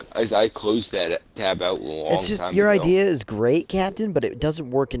I am, as I closed that tab out a long time ago. It's just, your idea is great, Captain, but it doesn't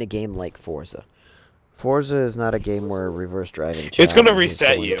work in a game like Forza. Forza is not a game where reverse driving. It's gonna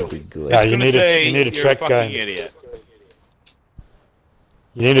reset you. Yeah, you need a track game. Idiot.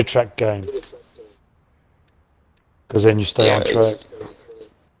 You need a track game. Because then you stay on track.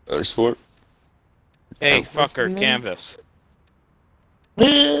 Motorsport? Hey, fucker, Canvas.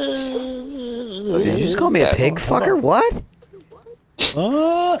 Did you just call me a pig fucker? What?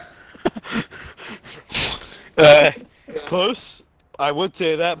 Close. I would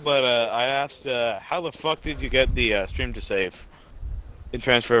say that, but I asked, how the fuck did you get the stream to save and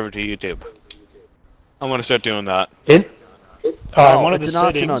transfer over to YouTube? I'm gonna start doing that. One of it's the an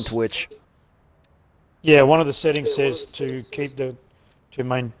settings, option on Twitch. Yeah, one of the settings says to keep this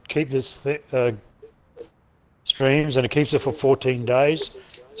streams, and it keeps it for 14 days.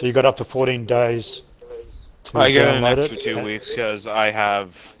 So you got up to 14 days. I got an extra 2 weeks because I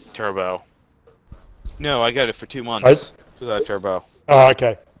have Turbo. No, I got it for 2 months because I have Turbo. Oh,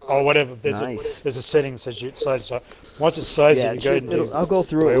 okay. Oh, whatever. There's a setting that says you save. So once it saves it, you go into I'll go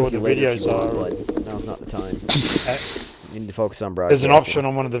through it with all the you later videos if you want, are. but now's not the time. You need to focus on broadcasting. There's an option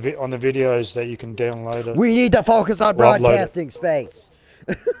on one of the videos that you can download it. We need to focus on broadcasting space.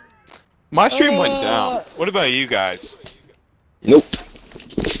 My stream went down. What about you guys? Nope.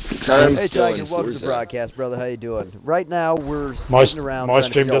 Hey Tiger, welcome to the broadcast, brother. How you doing? Right now we're sitting around. My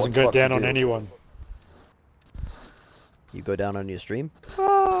stream doesn't go down on anyone. You go down on your stream?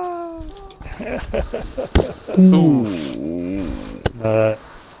 Hi,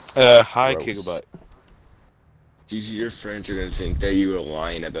 Gigabyte. Usually your friends are gonna think that you were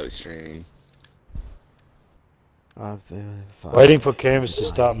lying about streaming. Waiting for Canvas to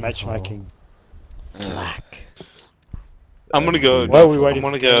start matchmaking. Black. I'm gonna go. While we waiting,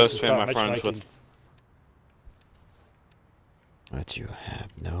 I'm gonna go spam my friends with. But you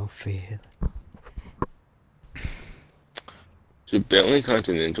have no fear. So Bentley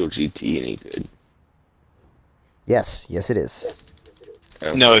Continental GT any good? Yes, yes it is.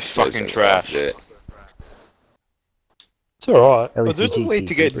 No, it's fucking trash. It's alright. But there's a way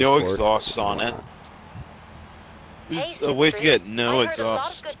to get no exhaust on it. There's a way to get no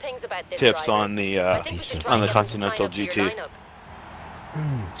exhaust tips on the Continental GT.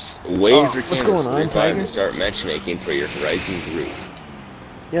 Waiting for what's going on, Tiger? To start matchmaking for your Horizon group.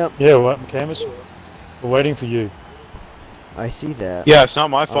 Yep. Yeah, what, Canvas? We're waiting for you. I see that. Yeah, it's not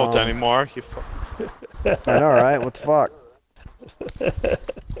my fault anymore. You I know, right? What the fuck?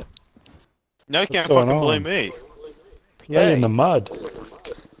 Now you can't fucking blame me. Play in the mud.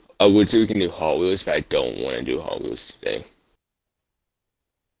 I would say we can do Hot Wheels, but I don't want to do Hot Wheels today.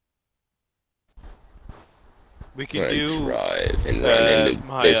 We can do drive and run into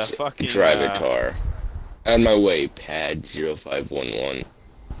this drive a car. On my way, pad 0511.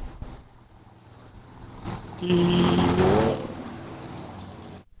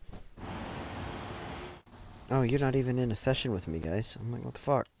 Oh, you're not even in a session with me, guys. I'm like, what the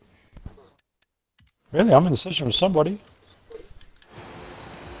fuck? Really? I'm in a session with somebody.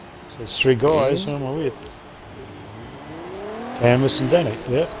 So it's 3 guys. Who am I with? Canvas and Danny.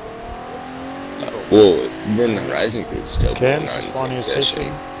 Yeah. Well, we're in the Horizon group still. Canvas is finding a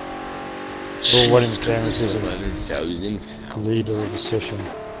session. We're waiting for Canvas as a leader of the session.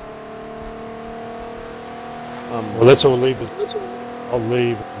 Well, let's all leave it. I'll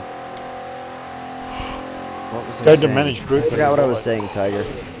leave. What was Go to manage group. I forgot what I was saying, Tiger.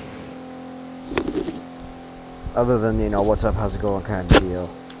 Other than, you know, what's up, how's it going kind of video.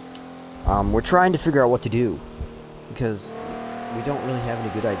 We're trying to figure out what to do. Because we don't really have any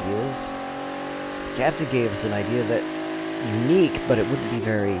good ideas. Captain gave us an idea that's unique, but it wouldn't be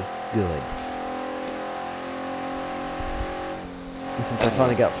very good. And since I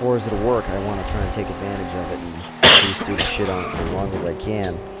finally got Forza to work, I want to try and take advantage of it and do stupid shit on it for as long as I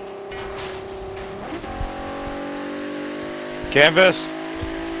can. Canvas.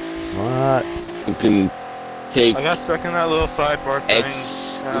 What? You can take. I got stuck in that little sidebar thing. We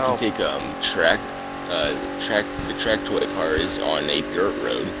can take the track toy cars on a dirt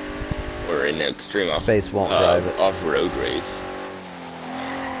road or an extreme Space won't drive it. Off-road race.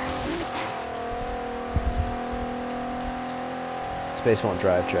 Space won't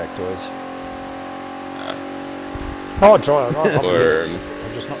drive track toys. I'll try it. Or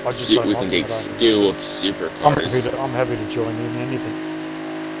we can take stew of supercars. I'm happy to join in anything.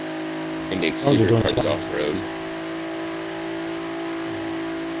 And take supercars off-road.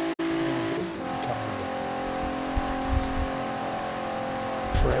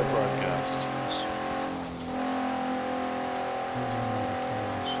 Broadcast.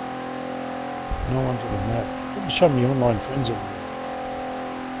 No one to the map. Show me online friends.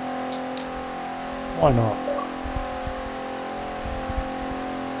 Why not?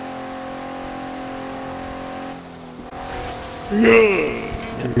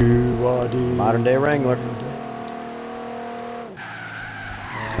 Modern day Wrangler.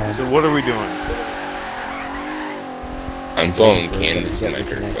 So what are we doing? I'm following Canvas in my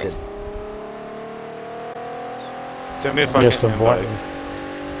dirt. Tell me if I can invite.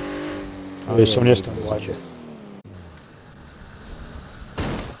 Oh, yeah, someone else don't like it.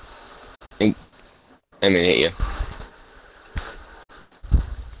 I'm gonna hit you.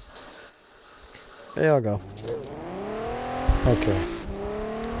 There I'll go. Okay.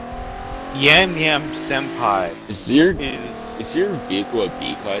 Yam Yam Senpai Is your vehicle a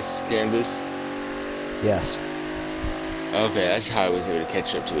B-class, Candace? Yes. Okay, that's how I was able to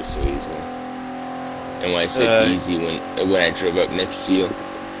catch up to it so easily. And when I said easy, when I drove up next to you.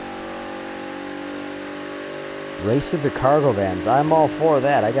 Race of the cargo vans. I'm all for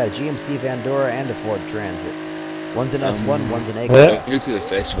that. I got a GMC Vandura and a Ford Transit. One's an S1, one's an A-class. Go to the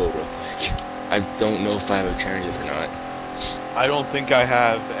festival real quick. I don't know if I have a Transit or not. I don't think I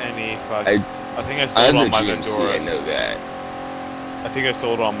have any. I think I I sold have all a my GMC, Vandoras. I know that. I think I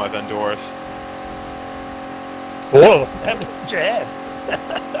sold all my Vandoras. Whoa, how many did you have?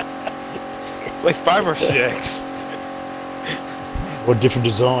 Like 5 or 6. What different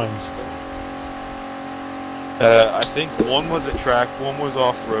designs? I think one was a track, one was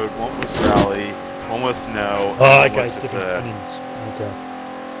off-road, one was rally, one was no. Oh, and okay, one was different opinions. Okay.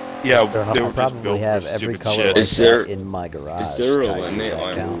 Yeah, Fair enough. they I were just probably built have for every stupid color shit. like Is there- that in my garage. Is there a Tiger, limit does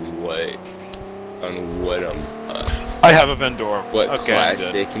that count? on what I have a Vendor. what Okay, class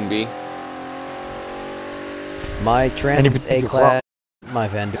they can be? My Transit's particular A-class, my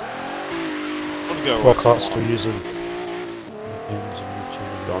Vandura. Let's go. What class are you using?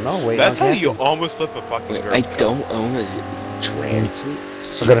 Don't know, wait That's on how you Captain. almost flip a fucking Wait, girl. I don't own a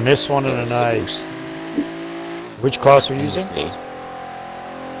Transit. I got an S1 and an A. Which class are you using?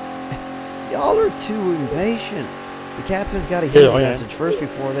 Y'all are too impatient. The captain's got to hear the I am. message first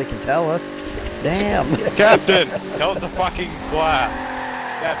before they can tell us. Damn. Captain, tell us the fucking class.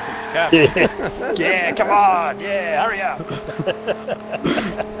 Captain. Yeah, yeah, come on, yeah, hurry up.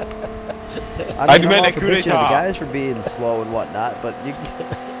 I I mean, demand I'm a all for coup bitching at the d'etat. guys for being slow and whatnot, but you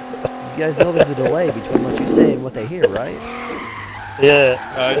guys know there's a delay between what you say and what they hear, right? Yeah.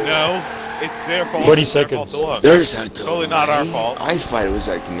 No, it's their fault. 20 It's their fault seconds. to look. There's a delay. Totally not our fault. I thought it was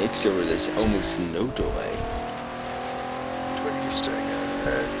like mixed over this almost no delay. 20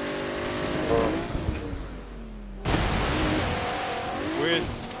 seconds.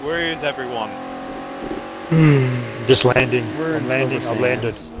 Where is everyone? Just landing. We're in I'm landing. Silver I've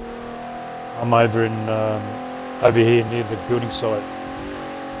landed. Sands. I'm over in over here near the building site.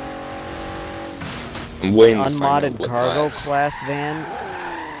 I'm waiting to find out Unmodded what cargo class. van.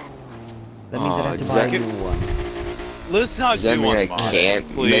 That means I'd have to does buy that a new one. Let's not Does that do mean I unmodded, can't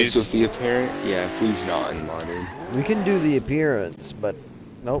please. mess with the apparent? Yeah, please not unmodded. We can do the appearance, but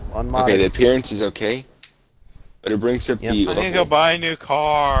nope, unmodded. Okay, the appearance is okay. But it brings up Yep. the I need to go buy a new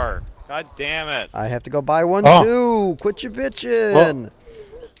car. God damn it. I have to go buy one Oh. too. Quit your bitching.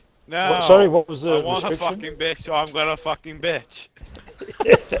 No. Sorry, what was the I want a restriction? fucking bitch, so I'm gonna fucking bitch.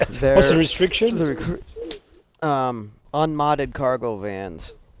 What's the restrictions? Unmodded cargo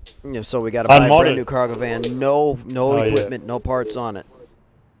vans. You know, so we got to buy a Unmodded. brand new cargo van. No Oh, yeah. equipment, no parts on it.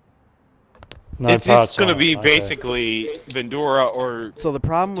 No It's parts just gonna on be it. Okay. basically Vendura or So the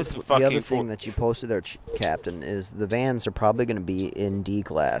problem with Just a the other fucking thing that you posted there, Captain, is the vans are probably going to be in D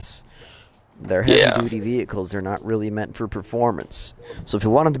class. They're heavy-duty vehicles. They're not really meant for performance. So if you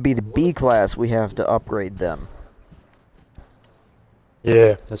want them to be the B class, we have to upgrade them.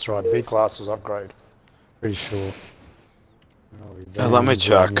 Yeah, that's right. B classes upgrade. Pretty sure. let me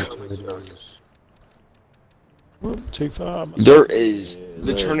check. Too far. There is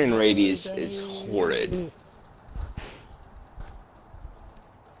the turn-in radius is horrid.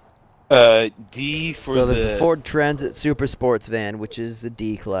 D for So the there's a Ford Transit Super Sports van, which is a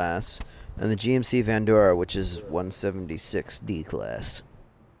D class, and the GMC Vandura, which is 176 D class.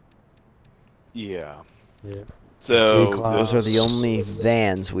 Yeah. Yeah. So D-class. Those are the only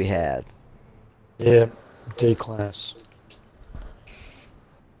vans we had. Yeah, D class.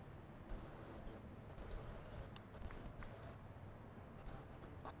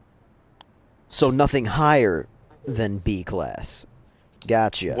 So nothing higher than B class.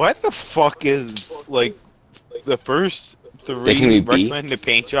 Gotcha. what the fuck is like the first They can 3 be B? recommended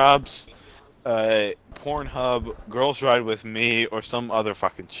paint jobs? Pornhub, Girls Ride with Me, or some other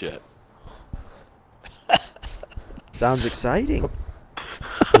fucking shit. Sounds exciting.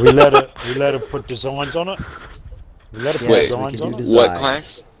 We let it put designs on it. We let it put Yes, we designs can on do it. designs. What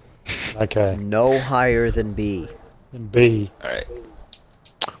class? Okay. No higher than B. And B. Alright.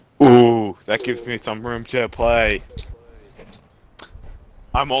 Ooh, that gives me some room to play.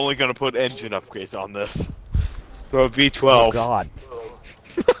 I'm only gonna put engine upgrades on this. Throw a V12. Oh God.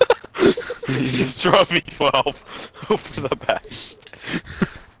 Just throw a V12 over the back.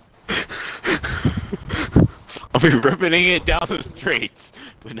 I'll be ripping it down the streets.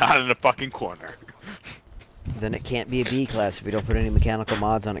 but not in a fucking corner. Then it can't be a B class if we don't put any mechanical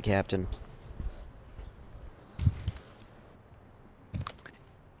mods on it, Captain.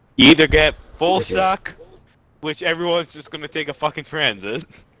 You either get full stock, which everyone's just gonna take a fucking transit,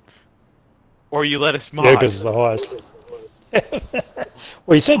 or you let us mod. Yeah, because it's the highest.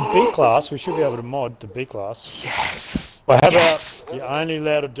 Well, you said B class. We should be able to mod to B class. Yes. Well, how Yes. about you're only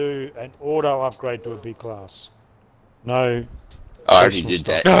allowed to do an auto upgrade to a B class? No. I already did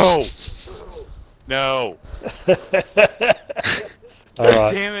that. No. No.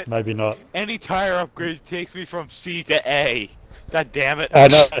 Alright, Damn it. maybe not. Any tire upgrade takes me from C to A. God damn it. I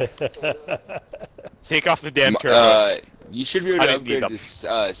know. Take off the damn turbos. You should be able to upgrade to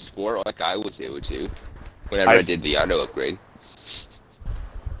sport like I was able to whenever I did the auto upgrade.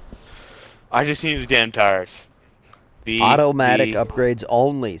 I just need the damn tires. Automatic upgrades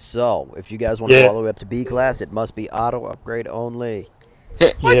only. So, if you guys want to go all the way up to B class, it must be auto upgrade only.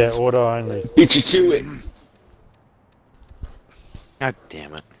 Yeah, auto only. Beat you to it. God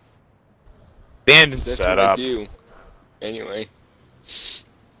damn it. Abandoned That's setup. what I do. Anyway. So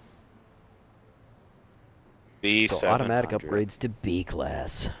automatic upgrades to B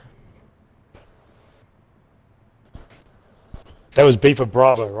class. That was B for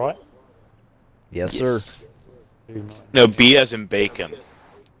Bravo, right? Yes, sir. No, B as in bacon.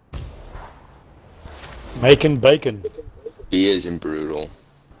 Making bacon. B is in brutal.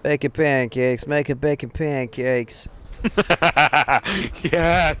 Bacon pancakes, making bacon pancakes.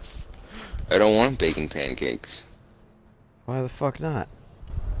 Yes. I don't want bacon pancakes. Why the fuck not?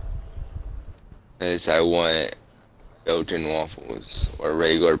 As I want Belgian waffles or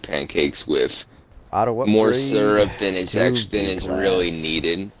regular pancakes with more syrup than is really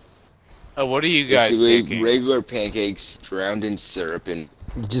needed. Oh, what are you guys Basically, thinking? regular pancakes drowned in syrup and.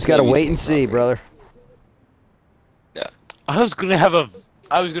 You just gotta wait and see, brother. Yeah. I was gonna have a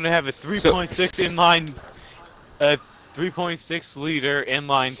 3.6 inline, 3.6 liter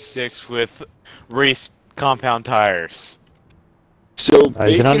inline six with race compound tires. So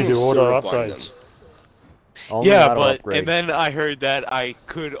you can only do auto upgrades. Yeah, but and then I heard that I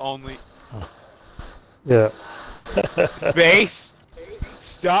could only. Yeah. Space.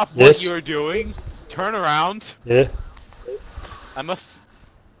 Stop what you're doing. Turn around. Yeah.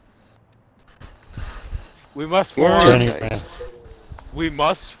 We must form. We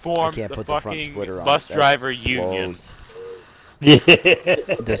must form the fucking bus driver union. Yeah.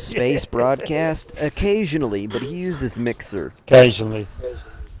 Does Space broadcast? Occasionally, but he uses Mixer. Occasionally.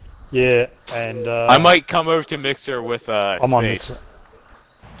 Yeah, and I might come over to Mixer with I'm on Mixer.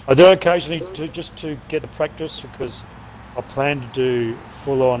 I do occasionally just to get the practice because I plan to do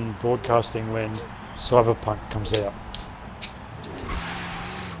full-on broadcasting when Cyberpunk comes out.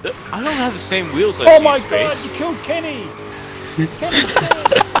 I don't have the same wheels as Oh my Space. god, you killed Kenny! Kenny's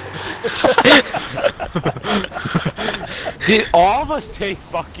dead! Did all of us take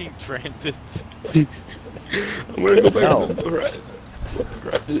fucking transits? I'm gonna go back to the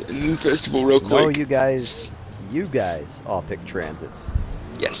Horizon Festival real quick. No, you guys all pick transits.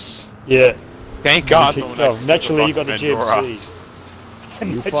 Yes. Yeah. Thank God. Naturally you got the GMC.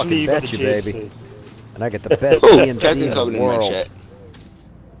 You fucking betcha, baby. And I get the best Oh, GMC Captain in the Covenant in my world. chat.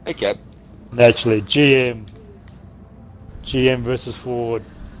 Hey, Cap. Naturally, GM versus Ford.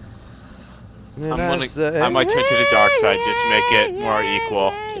 I might turn to the dark side just to make it more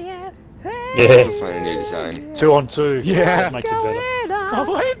equal. Yeah. We'll find a new design. 2 on 2. Yeah. That makes it better. Oh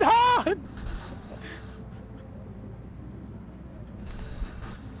my God!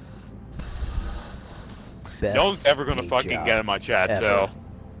 Best No one's ever gonna fucking job get in my chat, ever. so.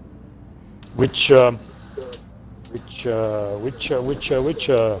 Which 3?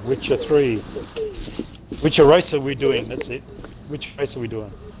 Which race are we doing? That's it. Which race are we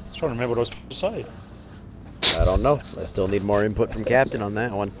doing? I was trying to remember what I was trying to say. I don't know. I still need more input from Captain on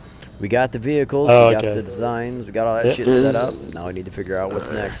that one. We got the vehicles, we got the designs, we got all that shit set up. Now we need to figure out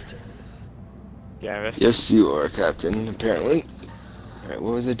what's next. Yeah, yes, you are, Captain, apparently. Alright,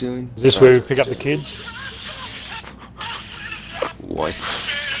 what was I doing? Is this where we pick up the kids? What?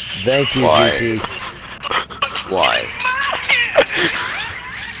 Thank you, Why? GT. Why?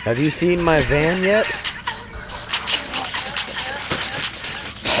 Have you seen my van yet?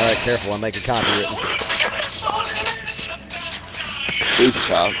 Alright, careful, I'm making copywritten. Please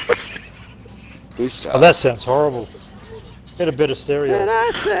stop. Please stop. Oh, that sounds horrible. Get a better stereo. And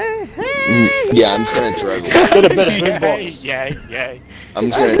I say, hey, yeah, I'm trying to drive away. Get a better boombox. Yay.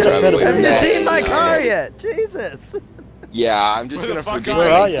 I'm trying to drive away. have you seen my car yet? Jesus. Yeah, I'm just gonna forget Where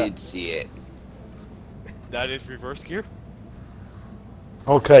that are I ya? did see it. That is reverse gear?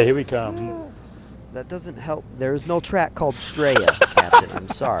 Okay, here we come. That doesn't help. There is no track called Straya. Captain. I'm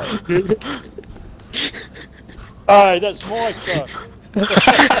sorry. Hey, that's my truck.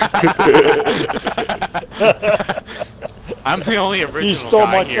 I'm the only original You stole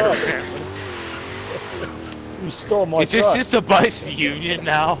guy my here. truck. You stole my Is truck. this just a bus union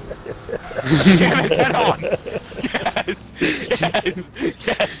now? Damn it, head on! Yes! Yes!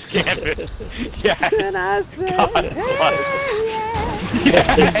 Yes, Canvas! Yes! And I said, God bless!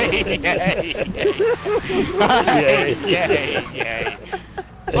 Yay! Yay! Yay! Yay!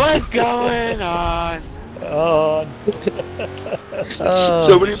 What's going on?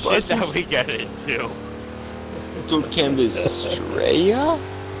 So many Shit buses. that we get into. Go Canvas Straya?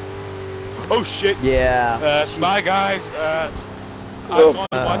 Oh shit! yeah. Bye guys. I'm going to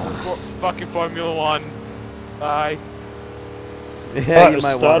watch fucking Formula 1. Bye. Yeah, you it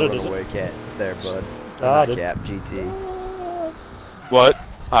might want started, to is run it? away, Cat. There, bud. Not Started. Cap, GT. What?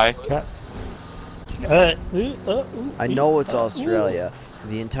 Hi. I know it's Australia.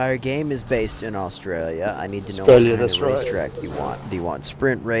 The entire game is based in Australia. I need to know Australia, what kind that's of right. racetrack you want. Do you want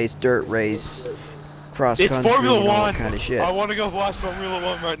sprint race, dirt race, cross It's country, Formula you know, 1. what kind of shit? I want to go watch Formula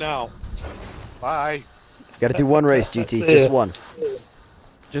 1 right now. Bye. Gotta do one race, GT. Just one.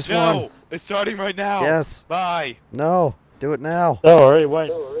 Just one. No, it's starting right now. Yes. Bye. No. Do it now. Don't worry, it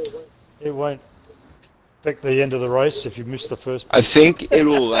won't affect the end of the race if you miss the first. I think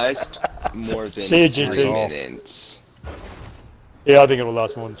it'll last more than See you, 3 GT. minutes. Yeah, I think it'll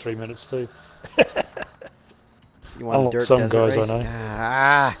last more than 3 minutes too. You want a Unlike dirt some desert guys race? I know.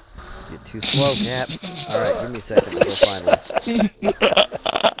 Ah, you're too slow, Cap. All right, give me a second. We'll go find one.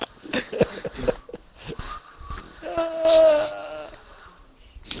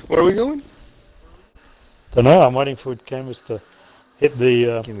 Where are we going? Don't know. I'm waiting for Canvas to hit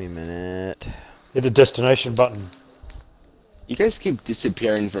the Give me a minute. hit the destination button. You guys keep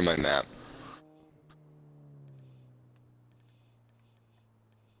disappearing from my map.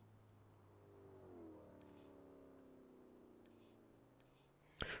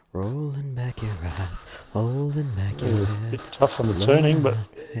 Rolling back your eyes, holding back your A head. bit tough on the turning, but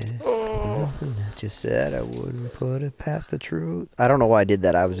Nothing that you said, I wouldn't put it past the truth. I don't know why I did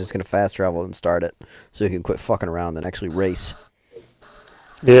that. I was just gonna fast travel and start it, so you can quit fucking around and actually race.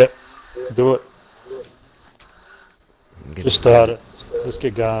 yeah, do it. Get Just start it. Let's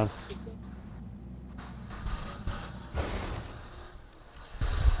get going.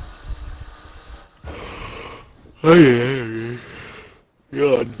 Oh yeah.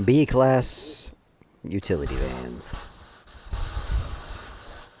 God. B-class utility vans.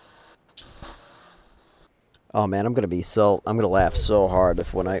 Oh man, I'm gonna laugh so hard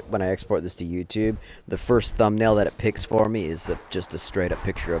if when I export this to YouTube, the first thumbnail that it picks for me is just a straight up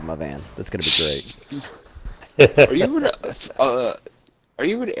picture of my van. That's gonna be great. Are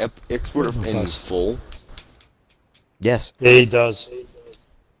you gonna export it in full? Yes. Yeah, he does.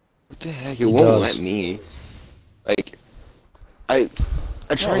 What the heck? It won't let me. Like, I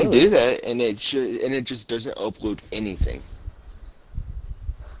try and do that, and it just doesn't upload anything.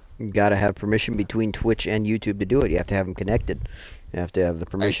 You gotta have permission between Twitch and YouTube to do it. You have to have them connected. You have to have the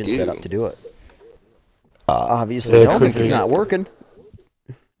permission set up to do it. Obviously, no, if it's not working.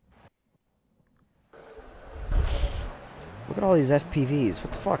 Look at all these FPVs.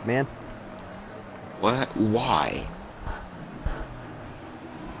 What the fuck, man? What? Why?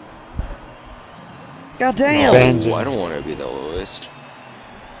 God damn! Oh, I don't want to be the lowest.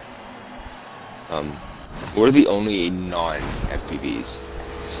 We're the only non-FPVs.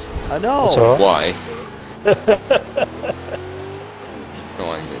 I know! That's all right. Why? I don't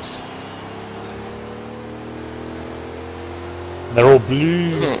like this. They're all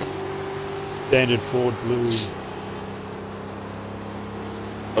blue. Standard Ford blue.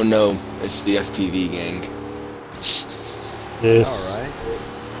 Oh no, it's the FPV gang. Yes. Alright.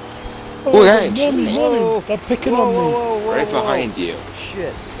 Oh, hey! Whoa. They're picking on me. Right behind you.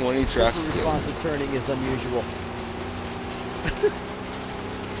 Shit. 20 trap Responsive skills. turning is unusual.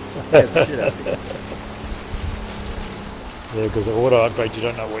 Scared the shit out of me. Yeah, because the auto upgrade, you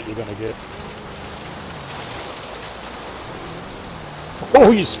don't know what you're going to get.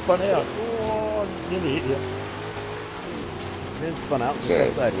 Oh, you spun out. Oh, nearly hit you. Then spun out and Okay.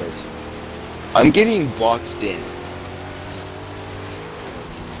 spun sideways. I'm getting boxed in.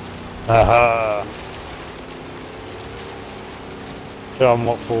 Aha. Show 'em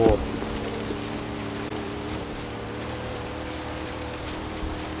what for.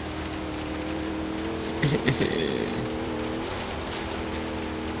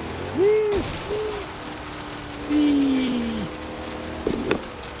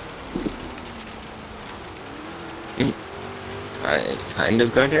 I kind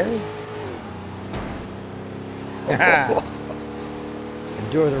of got her.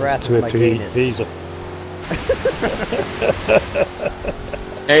 Endure the wrath of my gayness.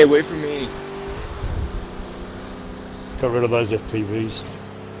 Hey, wait for me. Got rid of those FPVs.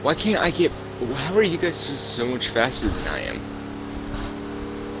 Why can't I get... How are you guys just so much faster than I am?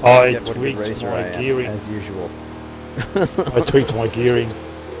 I tweaked my gearing. As usual. I tweaked my gearing.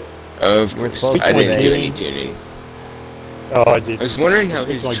 Of course, I didn't do any tuning. Oh, I did. I was wondering how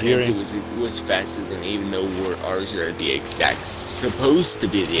his transit was faster than me, even though ours are the exact... supposed to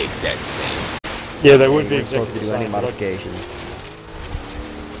be the exact same. Yeah, they would be supposed to do any modification.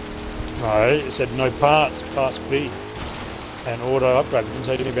 No, it said no parts, pass B. And auto upgrade. It didn't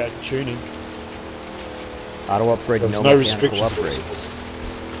say anything about tuning. Auto upgrade, no mechanical upgrades.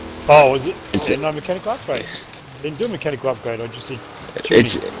 Oh, was it? No mechanical upgrades. I didn't do a mechanical upgrade, I just did tuning.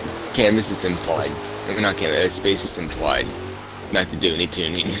 It's... Canvas is implied. I mean, not canvas, space is implied. Not to do any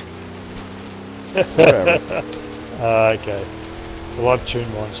tuning. Whatever. Okay. Well, I've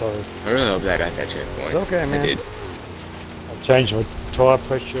tuned one, sorry. I really hope that I got that checkpoint. It's okay, man. I did. I've changed my tyre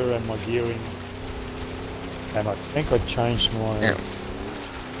pressure and my gearing. And I think I changed my... Damn.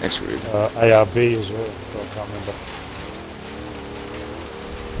 That's rude. ARB as well, but I can't remember.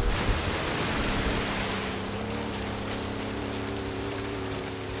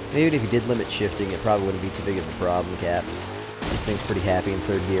 Maybe if you did limit shifting, it probably wouldn't be too big of a problem, Cap. This thing's pretty happy in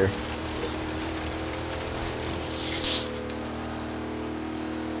third gear.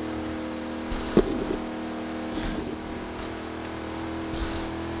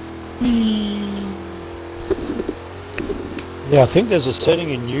 Yeah, I think there's a setting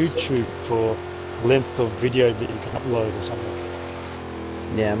in YouTube for length of video that you can upload or something.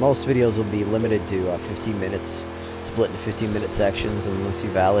 Yeah, most videos will be limited to 15 minutes, split into 15-minute sections, unless you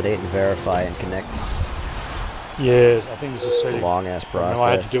validate and verify and connect. Yeah, I think there's a setting. Long-ass process.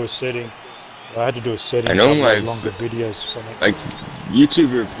 I had to do a setting. I had to do a setting. I know my longer videos or something. Like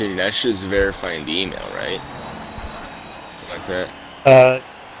YouTube opinion, that's just verifying the email, right? Something like that.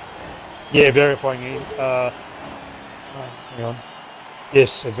 Yeah, verifying email. Hang on.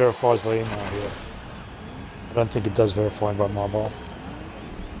 Yes, it verifies by email. Yeah. I don't think it does verifying by mobile.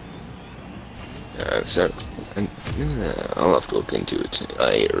 So I'll have to look into it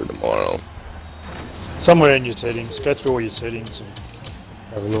tonight or tomorrow. Somewhere in your settings, go through all your settings and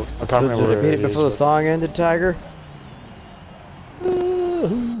have a look. I can't remember where it is. Before the song ended, Tiger?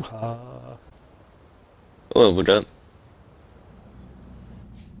 Hello, what up?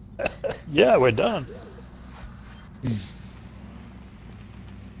 Yeah, we're done.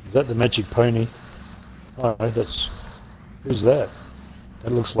 Is that the magic pony? Oh, that's... Who's that?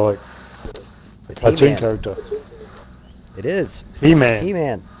 That looks like a cartoon character. It is. He-Man.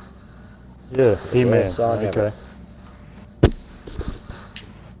 He-Man. Yeah, He-Man. Song okay.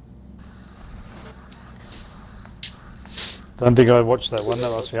 Don't think I watched that one. That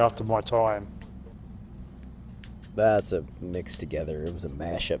must be after my time. That's a mix together. It was a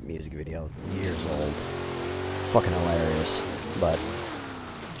mashup music video, years old. Fucking hilarious, but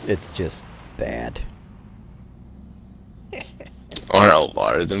it's just bad. Aren't a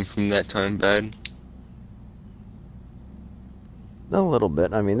lot of them from that time bad? A little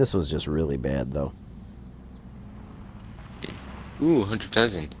bit. I mean, this was just really bad, though. Ooh,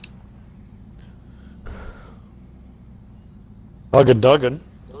 100,000. Haagen-Dazs. Is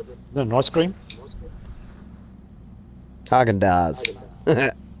that an ice cream? Haagen-Dazs.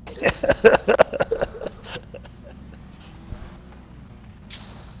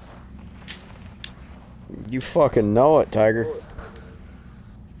 You fucking know it, Tiger.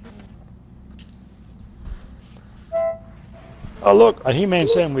 Oh look, a He-Man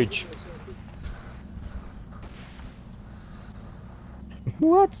sandwich.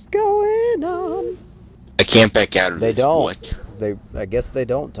 What's going on? I can't back out of They this. don't. What? I guess they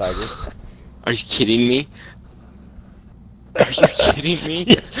don't, Tiger. Are you kidding me? Are you kidding me?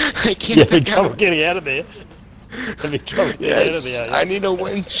 I can't Yeah, big back trouble out. getting out of there. Big trouble getting out of there. I need a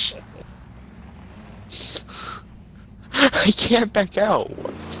winch. I can't back out.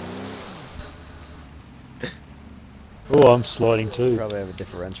 Oh, I'm sliding too. Probably have a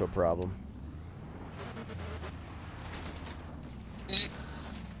differential problem.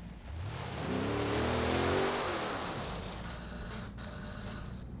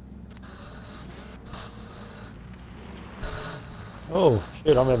 Oh,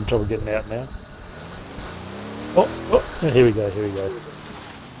 shit, I'm having trouble getting out now. Oh, here we go, here we go.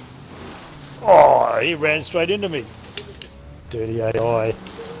 Oh, he ran straight into me. Dirty AI.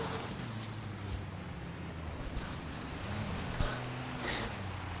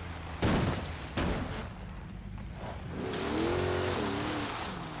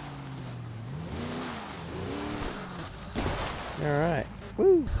 Alright.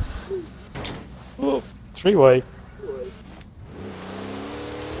 Woo! Oh, three-way.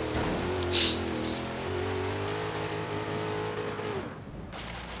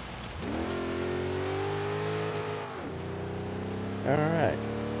 Alright.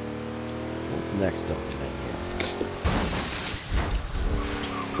 What's next on the menu?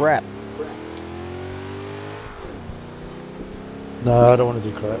 Crap. No, I don't want to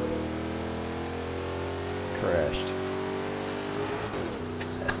do crap. Crashed.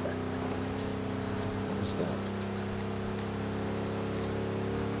 What's that?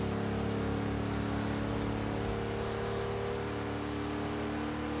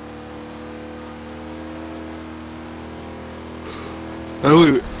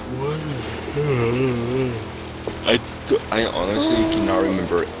 I honestly cannot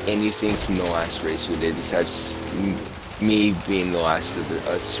remember anything from the last race we did besides me being the last of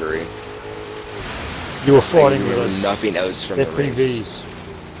us three. You were fighting with us. Nothing else from the race.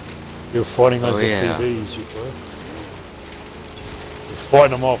 FPVs. You were fighting those yeah. FPVs, you were. You're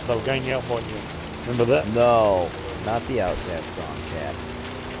fighting them off, they were going out by you. Remember that? No, not the Outcast song, Cat.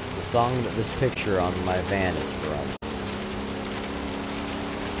 The song that this picture on my van is from.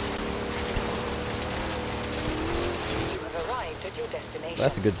 Your destination.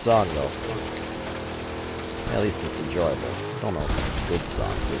 That's a good song, though. At least it's enjoyable. I don't know if it's a good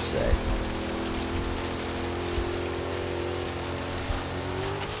song, per se.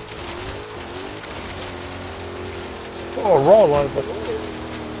 Oh, roll over.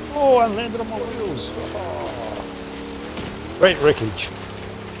 Oh, I landed on my wheels. Oh. Great wreckage.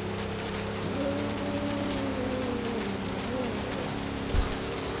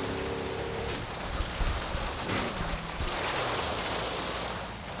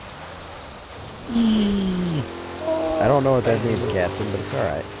 I don't know what that means, Captain, but it's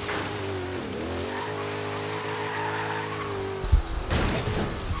alright.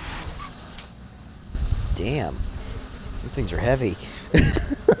 Damn. These things are heavy.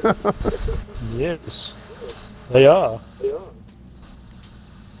 Yes. They are.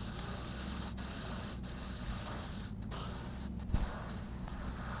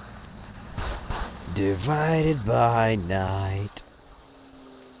 Divided by night.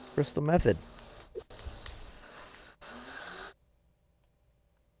 Crystal method.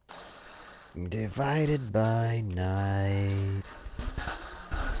 Divided by night.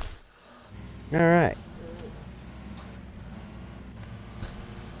 Alright.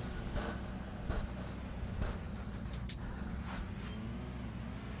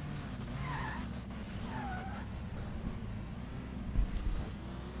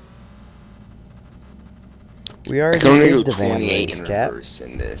 We already did the van race, Cat.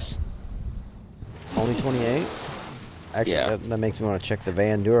 In this. Only 28? Actually, yeah. that makes me want to check the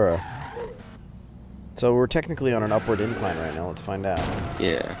Vandura. So we're technically on an upward incline right now. Let's find out.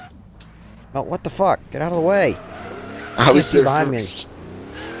 Yeah. Oh, what the fuck? Get out of the way. I was there behind first. me.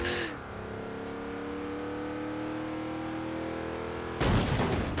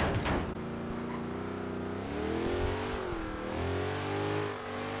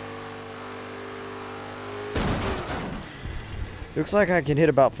 Looks like I can hit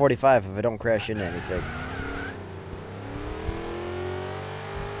about 45 if I don't crash into anything.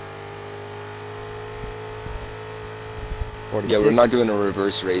 Yeah, we're not doing a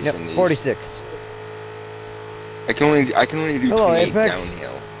reverse race in these. 46. I can only do Hello, 28 Apex.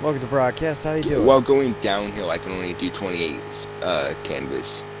 downhill. Welcome to broadcast. How you doing? While going downhill, I can only do 28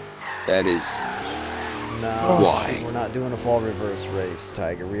 canvas. That is why. We're not doing a fall reverse race,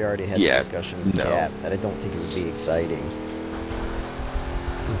 Tiger. We already had the discussion with Cat that I don't think it would be exciting.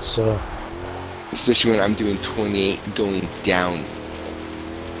 So, especially when I'm doing 28 going down.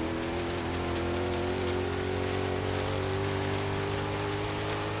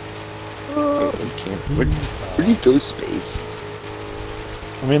 Where do you go, Space?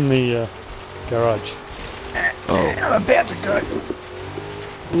 I'm in the garage. Oh. I'm about to go.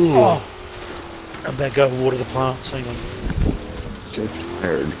 Ooh. Oh. I'm about to go water the plants. Hang on. So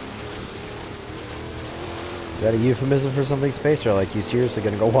tired. Is that a euphemism for something, Space, or like you seriously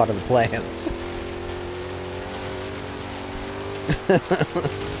gonna go water the plants?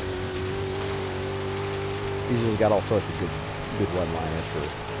 Usually got all sorts of good one-liners for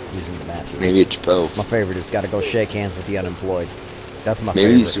using the bathroom. Maybe it's both. My favorite is gotta go shake hands with the unemployed. That's my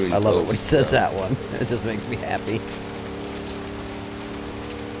Maybe favorite. I love it when he says that one. It just makes me happy.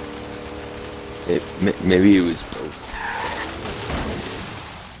 Maybe it was both.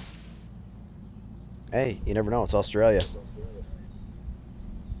 Hey, you never know. It's Australia.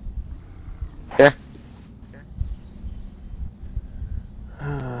 Yeah.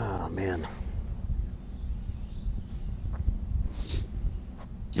 Oh, man.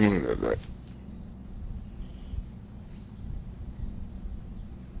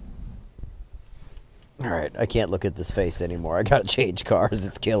 Alright, I can't look at this face anymore. I gotta change cars.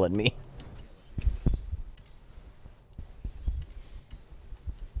 It's killing me.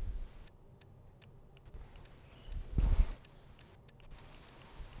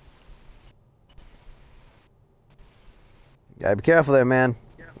 Gotta be careful there, man.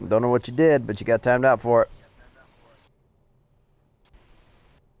 Don't know what you did, but you got timed out for it.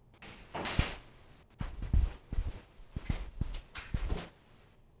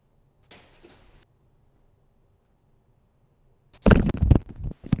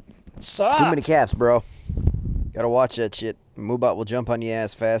 Too many caps, bro. Gotta watch that shit. Moobot will jump on your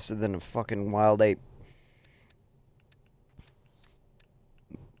ass faster than a fucking wild ape.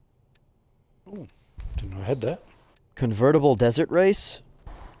 Ooh, didn't know I had that. Convertible desert race?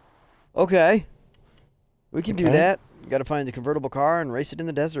 Okay. We can do that. You gotta find a convertible car and race it in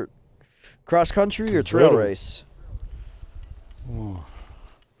the desert. Cross country or trail race? Oh.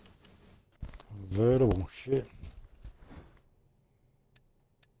 Convertible, shit.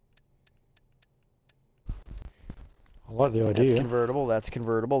 I like the idea. That's convertible, that's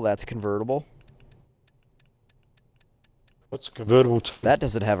convertible, that's convertible. What's convertible to? That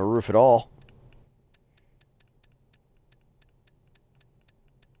doesn't have a roof at all.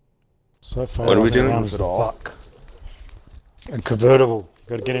 So far, what are we doing at all? A convertible. You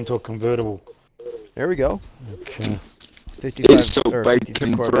gotta get into a convertible. There we go. Okay. 55, so by 53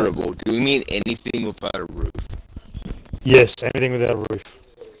 convertible, Corvette. do we mean anything without a roof? Yes, anything without a roof.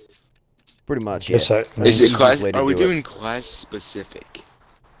 Pretty much, yeah. Yes, Is it class? way to Are we do it. doing class specific?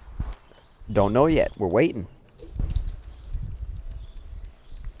 Don't know yet. We're waiting.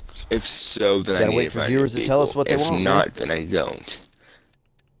 If so, then I Gotta need wait to for find viewers new to tell us people. what they if want, man. not, then I don't.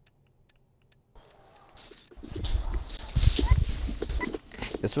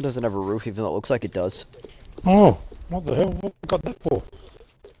 This one doesn't have a roof, even though it looks like it does. Oh, what the hell? What I got that for?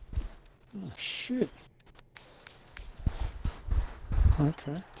 Oh, shit.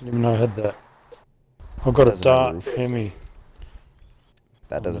 Okay. Didn't even know I had that. I've got a Doesn't have a Dart roof. Hemi.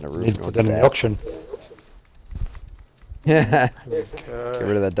 That doesn't have a roof. Need to no put one's that in the sad. auction. Yeah. Okay. Get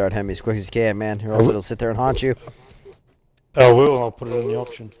rid of that Dart Hemi as quick as you can, man. Or else it'll sit there and haunt you. I will. I'll put it in the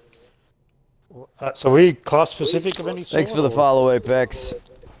auction. So are we class specific of any sort? Thanks for the follow, Apex.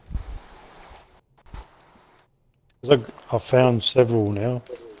 'Cause I've found several now.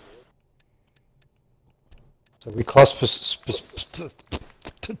 So we class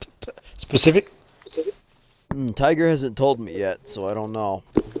specific? Tiger hasn't told me yet, so I don't know.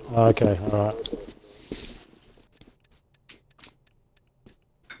 Okay, alright.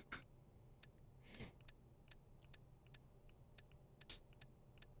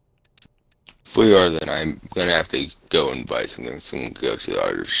 If we are, then I'm gonna have to go and buy something. So I'm gonna go to the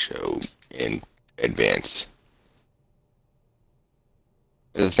auto show in advance.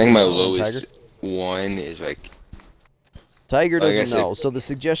 The thing, my lowest one is like. Tiger doesn't know. So the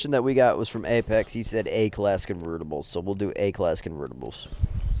suggestion that we got was from Apex. He said A-class convertibles, so we'll do A-class convertibles.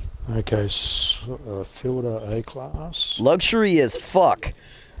 Okay, so, Fielder A-class. Luxury as fuck.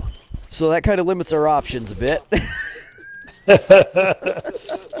 So that kind of limits our options a bit. Well,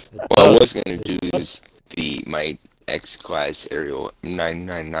 I was gonna do my X-class aerial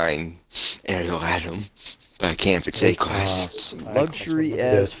 999 aerial Atom, but I can't if it's A-class. Luxury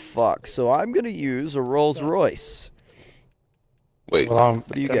as fuck. So I'm gonna use a Rolls Royce. Wait, well,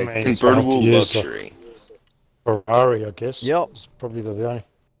 what do you guys think? Convertible luxury. Ferrari, I guess. Yep. It's probably the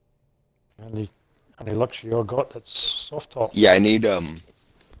only luxury I got that's soft top. Yeah, I need go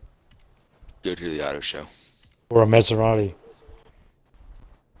to the auto show. Or a Maserati.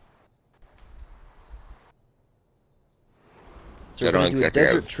 So I don't we're gonna do a exactly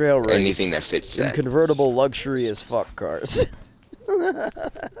desert have trail race. anything that fits in that. Convertible luxury as fuck cars.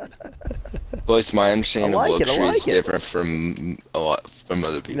 Plus, my understanding I of like it, I luxury is like it. different from a lot from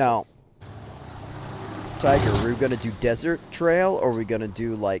other people. Now, Tiger, are we gonna do desert trail or are we gonna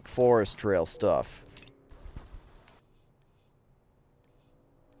do like forest trail stuff?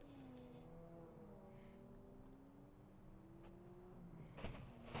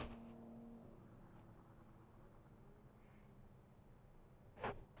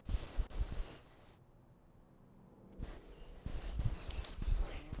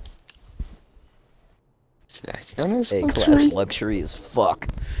 A-class luxury as fuck.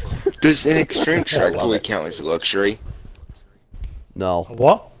 Does an extreme tractaway count as luxury? No.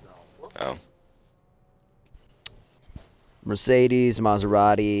 What? Oh. Mercedes,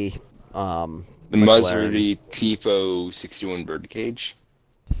 Maserati, The Maserati Tifo 61 birdcage?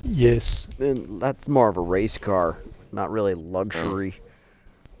 Yes. Then that's more of a race car, not really luxury.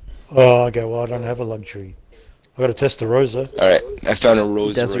 Oh, okay, well I don't have a luxury. I got a Testarossa. Alright, I found a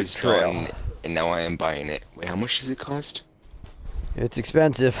Rolls Desert Royce Trail. gun, and now I am buying it. Wait, how much does it cost? It's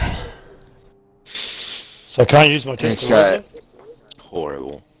expensive. So I can't use my It's Testarossa?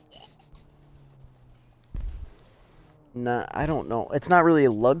 horrible. Nah, I don't know. It's not really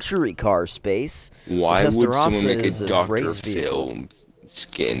a luxury car space. Why would Testarossa someone make is a a Dr. race vehicle. Phil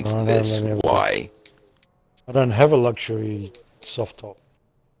skin No, for no, this? let me have a Why? I don't have a luxury soft top.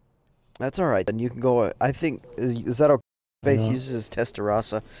 That's alright, then you can go, I think, is that okay? Base Yeah. uses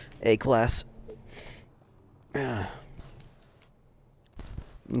Testarossa A-Class.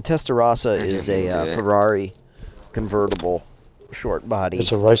 Testarossa is a Ferrari convertible, short body,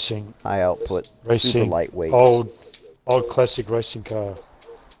 It's a racing, high output, super racing, lightweight. old classic racing car.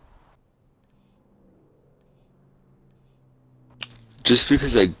 Just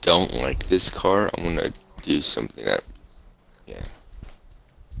because I don't like this car, I'm gonna do something that... Yeah.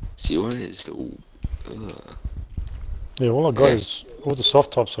 See, what is the... Ugh. Yeah, all I got is, all the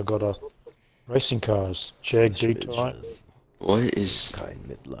soft tops I got are racing cars. Jag G-Type, What is... Kind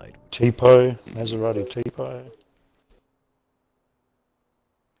midlight. Tipo, Maserati Tipo.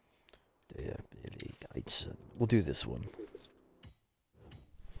 We'll do this one.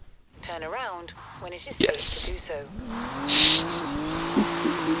 Turn around when it is Yes. safe to do so.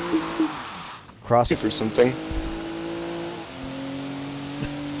 Cross for something? In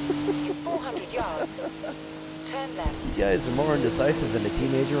 400 yards, turn left. You guys are more indecisive than a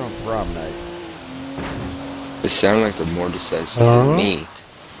teenager on prom night. They sound like they're more decisive than me.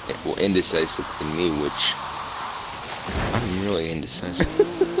 Well, indecisive than me, which... I'm really indecisive.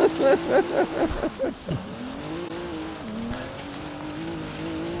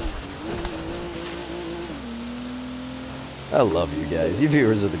 I love you guys. You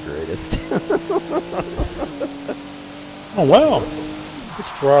viewers are the greatest. Oh wow, this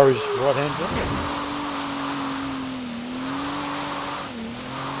Ferrari's right-hand drive.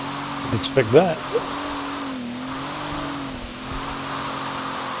 Didn't expect that.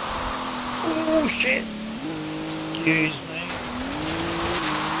 Oh shit! Excuse me.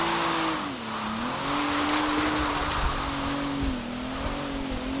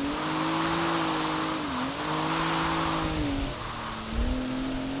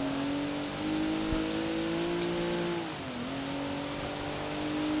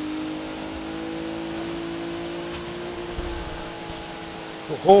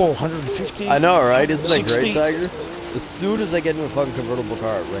 Oh, 150. I know, right? Isn't that 60. great, Tiger? As soon as I get into a fucking convertible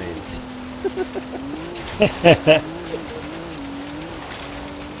car, it rains.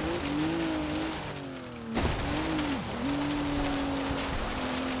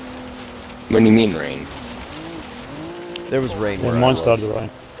 What do you mean rain? There was rain Yeah, where I mine was. started to rain.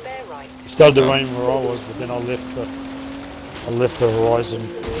 Bear right. It started to rain where I was, but then I left the horizon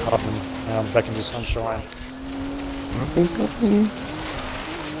up and now I'm back into sunshine.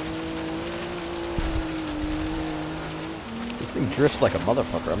 This thing drifts like a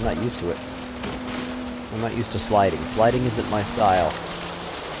motherfucker. I'm not used to it. I'm not used to sliding. Sliding isn't my style.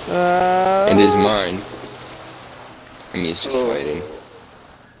 It is mine. I'm used to sliding.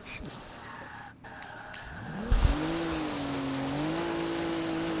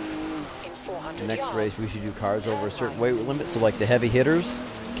 In 400 Next yards. race, we should do cars over a certain weight limit. So, like the heavy hitters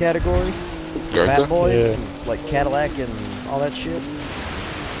category, Yorka? fat boys, Yeah. and, like Cadillac and all that shit.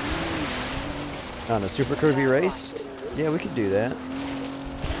 On a super curvy race. Yeah, we could do that.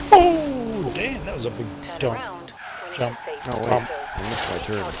 Oh, damn, that was a big Turn jump. around when it Jump. is safe Oh, to do wait. so. I missed my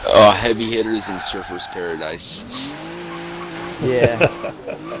turn. Oh, heavy hitters in Surfer's Paradise. Yeah,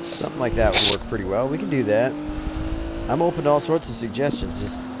 something like that would work pretty well. We can do that. I'm open to all sorts of suggestions.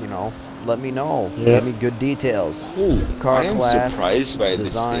 Just, you know, let me know. Yeah. Give me good details. Car I am class, surprised by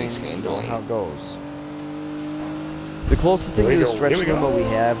design, this thing's you know, handling. how it goes. The closest thing Here to we a go, stretch here we limo go. we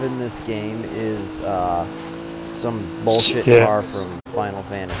have in this game is some bullshit Yeah. car from Final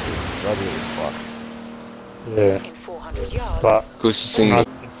Fantasy. It's ugly as fuck. Yeah, In 400 yards, but Goes to sing. not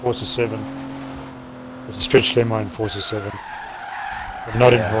in Forza 7. There's a stretch limo in Forza 7. But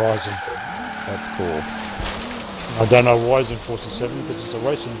not in Yeah. Horizon. That's cool. I don't know why it's in Forza 7 because it's a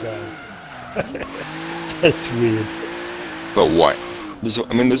racing game. That's weird. But what? There's a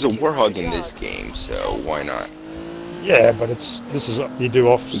Warhog in this game, so why not? Yeah, but you do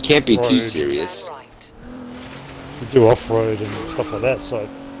off. You can't be too road, serious. turn right. You do off road and stuff like that, so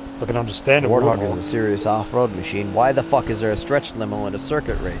I can understand a Warthog is a Warthog. serious off-road machine. Why the fuck is there a stretch limo and a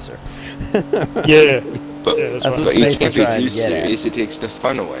circuit racer? Yeah, But, yeah, that's That's right. what but you Space can't is be trying too to get at. serious, it takes the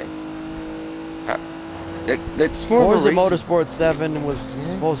fun away. That's more Forza of a racing. Motorsport 7 was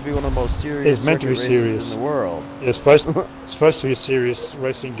supposed to be one of the most serious It's meant to be circuit races serious in the world. It's supposed to be a serious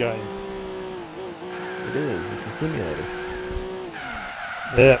racing game. It is. It's a simulator.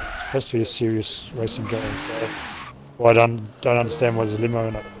 Yeah, it's supposed to be a serious racing game. So, well, I don't understand why there's a limo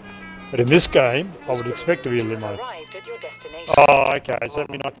in it. But in this game, I would expect to be a limo. Arrived at your destination. Oh, okay. So that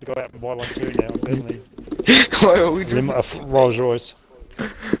means I have to go out and buy one too now. Definitely. Why are we doing A Rolls Royce.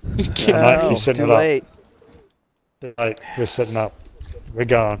 No, you're setting too it up. late. Hey, we're setting up. We're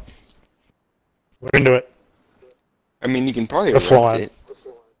going. We're into it. I mean, you can probably We're rent flying. it.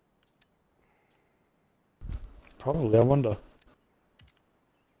 Probably, I wonder.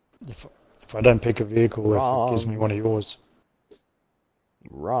 If I don't pick a vehicle, if it gives me one of yours.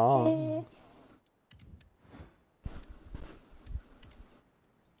 Wrong.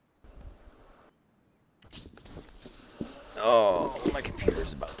 Oh, my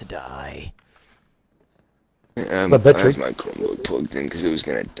computer's about to die. The I battery. have my Chromebook plugged in because it was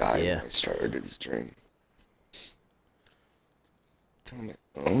gonna die Yeah. when I started the stream.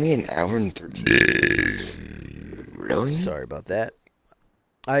 Only an hour and 30 minutes. Really? Sorry about that.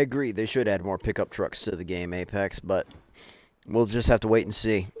 I agree, they should add more pickup trucks to the game, Apex, but we'll just have to wait and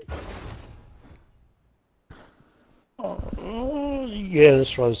see. Yeah,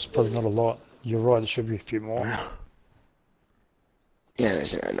 that's right. It's probably not a lot. You're right. There should be a few more. Yeah,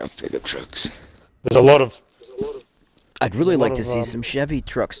 there's not enough pickup trucks. There's a lot of. I'd really There's a like lot to of, see some Chevy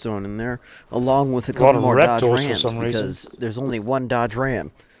trucks thrown in there, along with a lot couple of more Dodge Raptors for Rams, some reason. because there's only one Dodge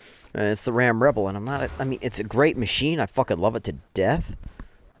Ram. And it's the Ram Rebel, and I mean, it's a great machine. I fucking love it to death.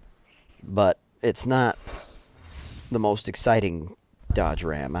 But it's not the most exciting Dodge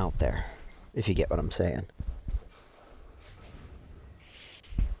Ram out there, if you get what I'm saying.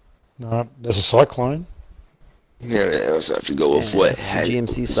 No, there's a Cyclone. Yeah, I also have to go with what had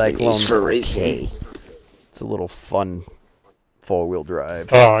GMC was Cyclone used for racing. It's a little fun four-wheel drive.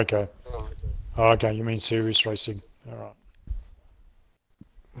 Oh, okay. Oh, okay. You mean serious racing? All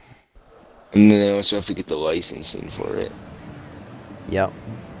right. And then I also have to get the licensing for it. Yep.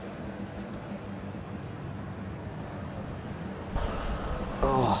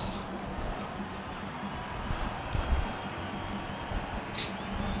 Oh.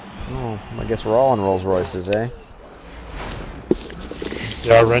 Oh, I guess we're all in Rolls Royces, eh?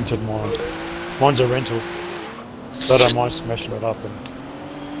 Yeah, I rented mine. Mine's a rental. So I don't mind smashing it up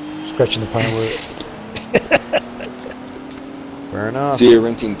and scratching the paintwork. Fair enough. So you're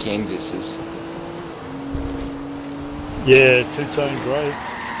renting canvases. Yeah, two-tone grey.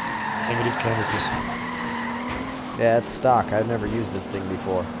 I think it is canvases. Yeah, it's stock. I've never used this thing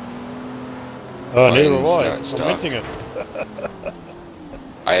before. Oh, neither Mine's have I. not I'm stock. renting it.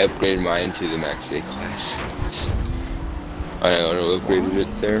 I upgraded mine to the Max A class. I auto upgraded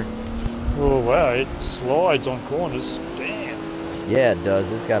it there. Oh, wow. It slides on corners. Damn. Yeah, it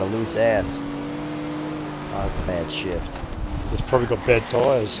does. It's got a loose ass. Oh, that's a bad shift. It's probably got bad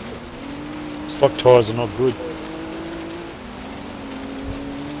tyres. Stock tyres are not good.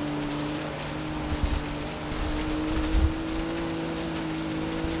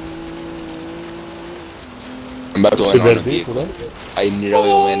 I'm about to land Good on better a vehicle, vehicle. though. I nearly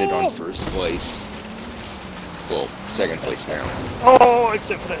landed on first place. Well, second place now. Oh,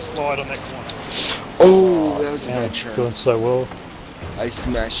 except for that slide on that corner. Oh, that was a Yeah, bad turn. doing so well. I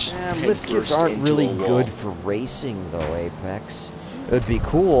smashed Lift kits headfirst aren't into really a wall. good for racing, though, Apex. It would be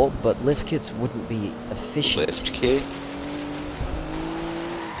cool, but lift kits wouldn't be efficient. Lift kit.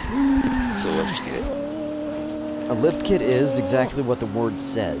 It's a lift kit. A lift kit is exactly what the word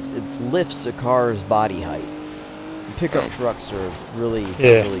says. It lifts a car's body height. Pickup trucks are really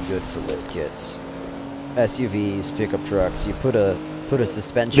good for lift kits. SUVs, pickup trucks, you put a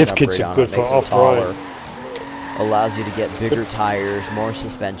suspension Lift kits upgrade are on good it, makes for it taller, off-road. allows you to get bigger tires, more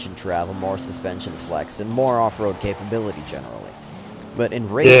suspension travel, more suspension flex, and more off-road capability generally. But in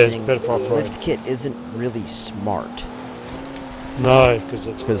racing, better for the off-road. lift kit isn't really smart. No, because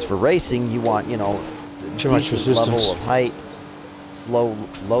it's Because for racing, you want, you know, Too much decent level resistance. of height,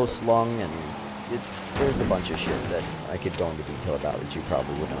 low slung, and there's a bunch of shit that I could go into detail about that you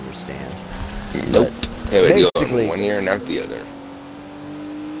probably wouldn't understand. Nope. It would go basically- in one ear and out the other.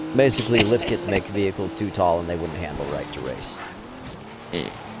 Basically, lift kits make vehicles too tall and they wouldn't handle right to race.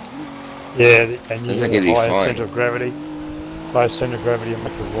 yeah, and you Looks like get it'd be a higher fine. centre of gravity. Higher centre of gravity and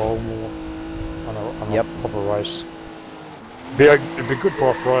make it roll more on a Yep. proper race. It'd be good for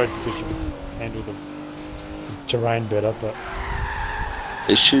off-road because you can handle the terrain better, but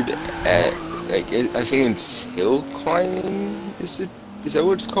It should add, like, I think it's hill climbing. Is that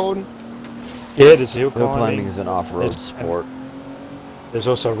what it's called? yeah, there's hill Hill climbing. climbing is an off-road There's- sport. There's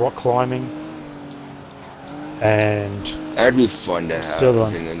also rock climbing. and That'd be fun to have the other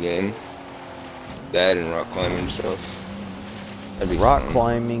one. in the game. That and rock climbing stuff. That'd be Rock fun.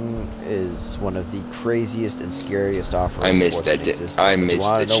 climbing is one of the craziest and scariest off-road I missed sports in that. existence. I If you missed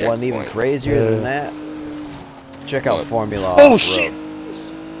want the to know one even checkpoint. crazier than that? Check out What? Formula Oh Off-Road. shit!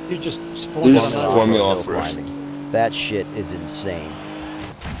 You just spawned This is on Formula Hill Off-Road. climbing. That shit is insane.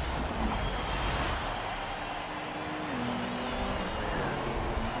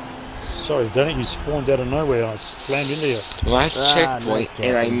 Sorry, Danny, you spawned out of nowhere and I slammed into you. Last checkpoint, nice,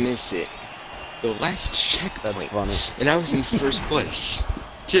 and I Captain. miss it. The last checkpoint. That's funny. And I was in first place,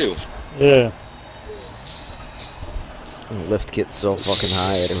 too. Yeah. Lift kit's so fucking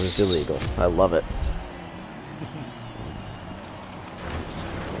high it was illegal. I love it.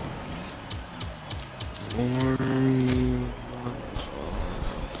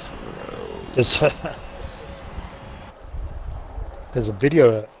 There's a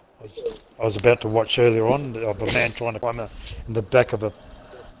video I was about to watch earlier on of a man trying to climb in the back of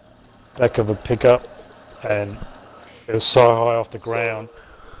a pickup, and it was so high off the ground.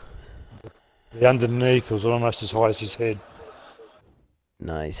 The underneath was almost as high as his head.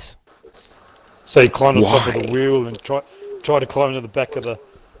 Nice. So he climbed on top of Why? the wheel and tried to climb to the back of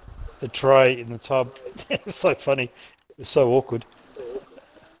the tray in the tub. It's so funny. It's so awkward.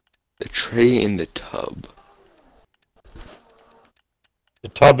 The tray in the tub. The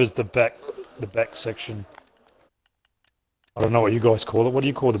tub is the back section. I don't know what you guys call it. What do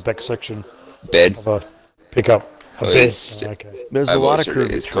you call the back section Bed. of a pickup? A Oh, bed. it's- Okay. There's a I've lot of also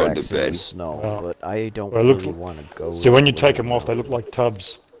heard curvy it's called the tracks in the bed. snow, Well, but I don't well, it looks really like- want to go. So when you with take it. them off, they look like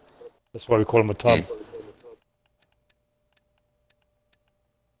tubs. That's why we call them a tub.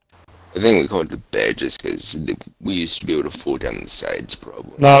 I think we call it the bed just because we used to be able to fall down the sides,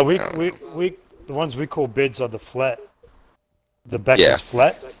 probably. No, I don't know. the ones we call beds are the flat. The back Yeah. is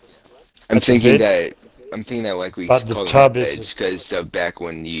flat. I'm That's a thinking bed. that like we But the call tub them is- beds because back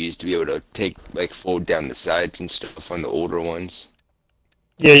when you used to be able to fold down the sides and stuff on the older ones.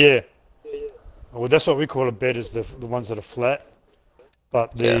 Yeah. Well, that's what we call a bed, is the ones that are flat.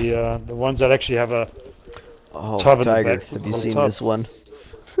 But the ones that actually have a Oh, tub in the Tiger, back, have you called a seen tub. this one?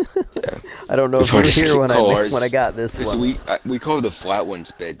 Yeah. I don't know We if you were probably here skip when cars, I got this Because one. we call the flat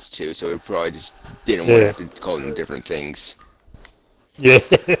ones beds too, so we probably just didn't Yeah. want to have to call them different things. Yeah.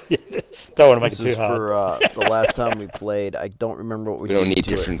 Don't want to make This it too was hard. for the last time we played. I don't remember what we We don't did need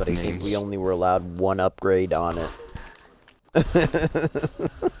to it, different but I think we names. only were allowed one upgrade on it.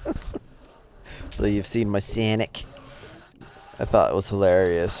 So you've seen my Sonic. I thought it was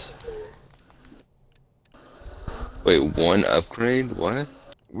hilarious. Wait, one upgrade? What?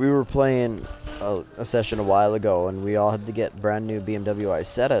 We were playing a session a while ago, and we all had to get brand new BMW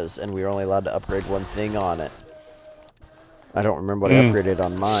Isettas, and we were only allowed to upgrade one thing on it. I don't remember what I upgraded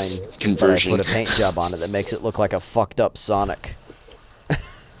on mine, Conversion. but I put a paint job on it that makes it look like a fucked up Sonic.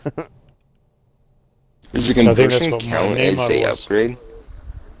 Does the think that's conversion what my count as Nemo a was. upgrade?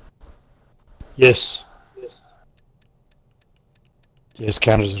 Yes. Yes,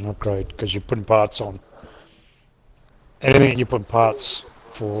 counted as an upgrade because you're putting parts on. Anything that you put parts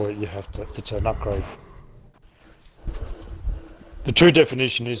for, you have to. It's an upgrade. The true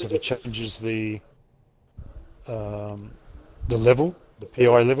definition is that it changes the level, the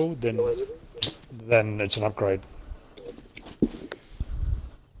PI level, then it's an upgrade.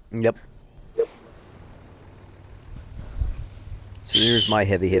 Yep. So here's my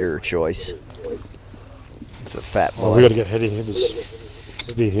heavy hitter choice. It's a fat boy. Well, we got to get heavy hitters.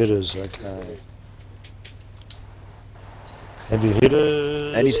 Heavy hitters, okay. Heavy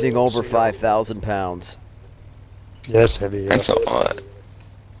hitters. Anything over 5,000 pounds. Yes, heavy hitter. That's a lot.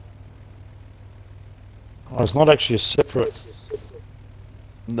 Oh, it's not actually a separate.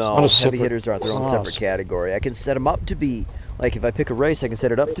 No, not a heavy separate hitters aren't their own class. separate category. I can set them up to be, like if I pick a race, I can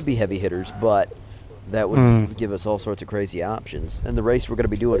set it up to be heavy hitters, but that would give us all sorts of crazy options. And the race we're going to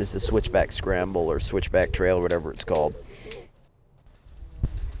be doing is the switchback scramble or switchback trail, or whatever it's called.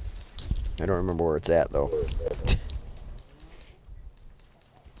 I don't remember where it's at, though.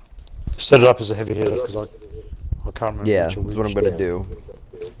 Set it up as a heavy hitter because I can't remember. Yeah, which that's what I'm going to do.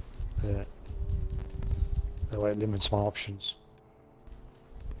 Yeah. That way it limits my options.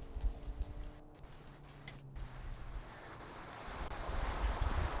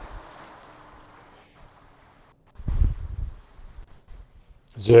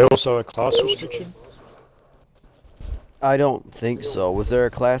 Is there also a class restriction? I don't think so. Was there a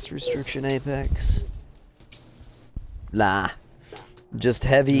class restriction, Apex? Nah. Just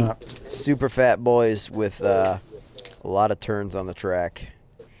heavy, No. super fat boys with a lot of turns on the track.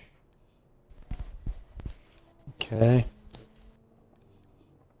 Okay.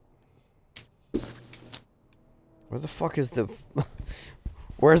 Where the fuck is the...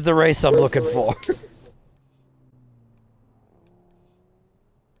 Where's the race I'm looking for?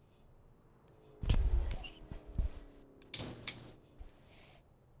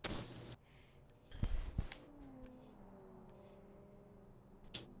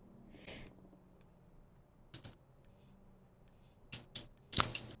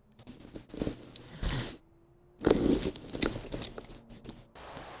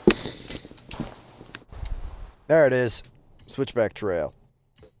 There it is. Switchback trail.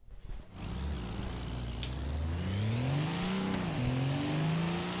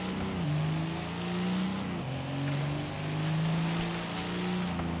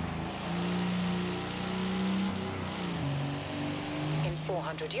 In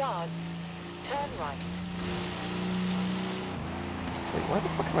 400 yards, turn right. Wait, why the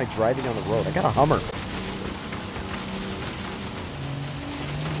fuck am I driving on the road? I got a Hummer.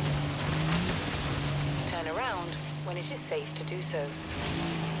 Turn around when it is safe to do so.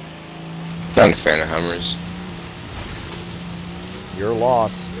 Not a fan of Hummers. Your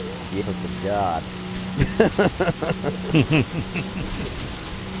loss. Give us a god.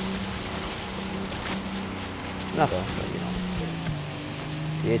 Nothing, but you know.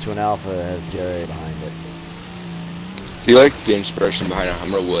 The H1 Alpha has Gary behind it. I feel like the inspiration behind a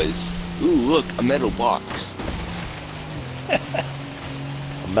Hummer was, ooh, look, a metal box.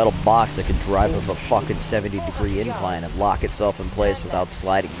 A metal box that can drive up a fucking 70-degree incline and lock itself in place without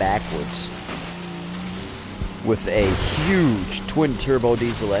sliding backwards. With a huge twin-turbo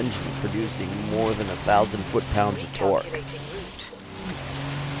diesel engine producing more than 1,000 foot-pounds of torque.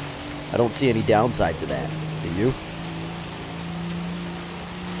 I don't see any downside to that. Do you?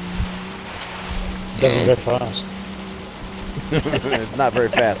 Doesn't go fast. It's not very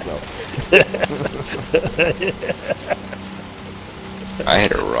fast, though. I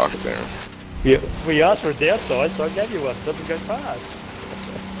had a rock there. Yeah, well, you asked for a downside, so I gave you one. Doesn't go fast.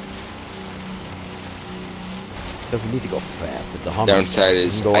 Doesn't need to go fast. It's a Hummer. Downside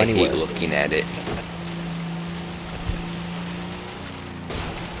is go I anywhere. hate looking at it.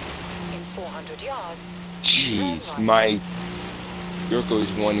 In 400 yards, Jeez, my Yurko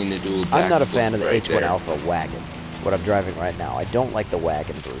is wanting to do a I'm not a backflip fan of the right H1 there. Alpha wagon. What I'm driving right now. I don't like the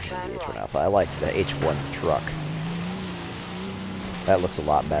wagon version of the H1 Alpha. I like the H1 truck. That looks a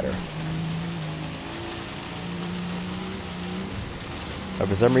lot better. But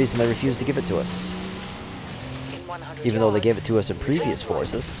for some reason, they refused to give it to us. in 100 Even though they yards, gave it to us in previous turn right.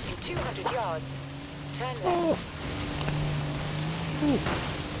 Forzas. In 200 yards, turn left.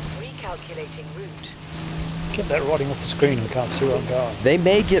 Recalculating route. Get that writing off the screen. I can't see where I'm going. They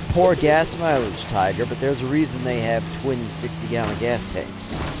may get poor gas mileage, Tiger, but there's a reason they have twin 60-gallon gas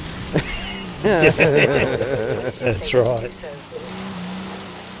tanks. That's right.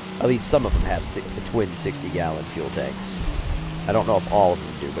 At least some of them have the twin 60-gallon fuel tanks. I don't know if all of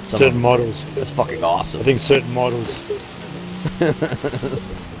them do, but some Certain of them. models. That's fucking awesome. I think certain models. That's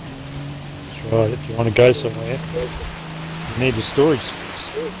right. If you want to go somewhere, you need the storage space.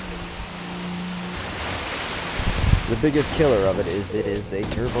 The biggest killer of it is a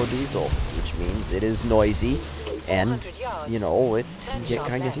turbo diesel, which means it is noisy, and, you know, it can get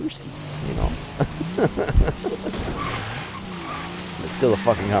kind of thirsty, you know. It's still a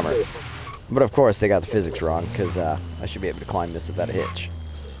fucking Hummer. But of course, they got the physics wrong, because I should be able to climb this without a hitch.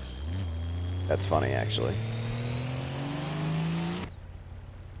 That's funny, actually.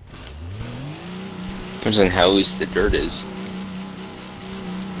 Depends on how loose the dirt is.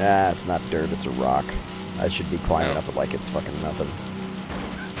 Nah, it's not dirt, it's a rock. I should be climbing up it like it's fucking nothing.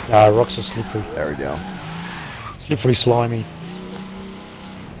 Rocks are slippery. There we go. Slippery, slimy.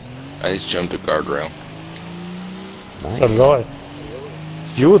 I just jumped a guardrail. So Nice. did I.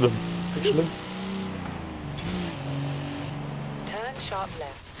 Few of them, actually. Turn sharp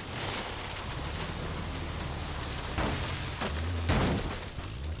left.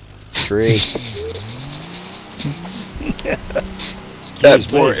 Tree. That Excuse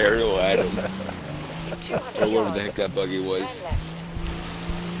poor me. aerial Adam. In 200 Or whatever yards, the heck that buggy was. turn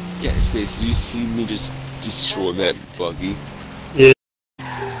left. Yeah, Space, you see me just destroy that buggy? Yeah.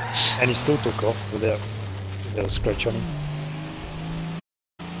 And he still took off without a scratch on him.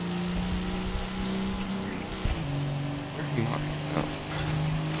 Where am I? Oh.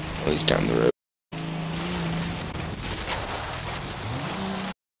 Oh, he's down the road.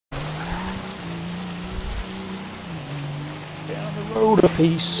 Down the road a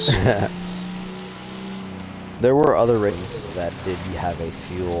piece. There were other rigs that did have a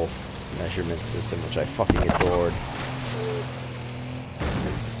fuel measurement system, which I fucking adored.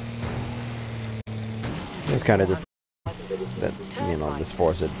 It was kind of that, you know, this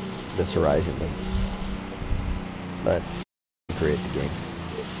Forza, this Horizon doesn't. but create the game.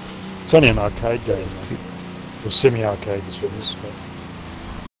 It's only an arcade game, or semi-arcade this one is, but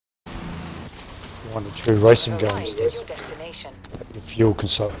one of the true racing games that have the fuel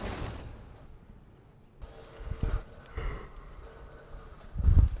consumption.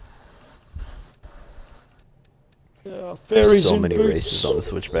 Yeah, ferries so in many boots. races on the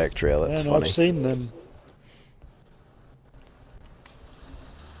Switchback Trail. That's funny. I've seen them.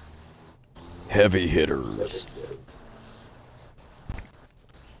 Heavy hitters.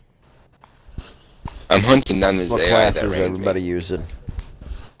 I'm hunting down this What AI class that is ran everybody me. using?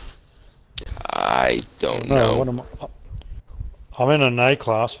 I don't No, know. what am I'm in an A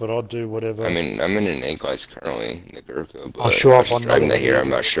class, but I'll do whatever. I'm in an A class currently in the Gurkha, but I'll show up on driving that here. another I'm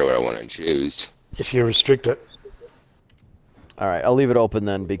not sure what I want to choose. if you restrict it. All right, I'll leave it open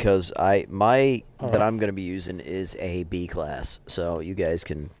then because I'm going Alright. to be using is a B class, so you guys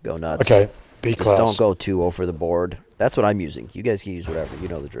can go nuts. Okay, B Just class. don't go too over the board. That's what I'm using. You guys can use whatever. You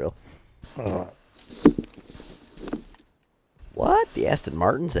know the drill. Alright. What? The Aston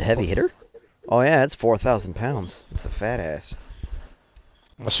Martin's a heavy hitter? Oh yeah, it's 4,000 pounds. It's a fat ass.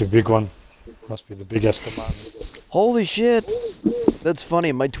 Must be a big one. Must be the big Aston Martin. Holy shit! That's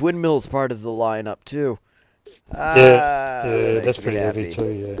funny. My twin mill's part of the lineup too. Yeah, that's pretty heavy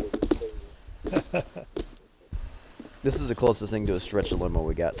too. Yeah. This is the closest thing to a stretch limo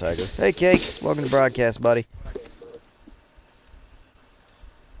we got, Tiger. Hey, Cake. Welcome to broadcast, buddy.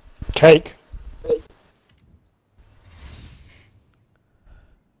 Cake.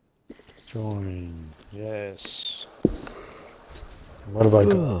 Join. Yes. What have I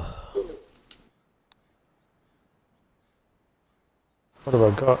got? What have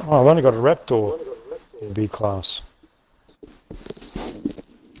I got? Oh, I've only got a Raptor in B class.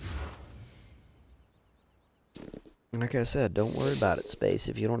 Like I said, don't worry about it, Space.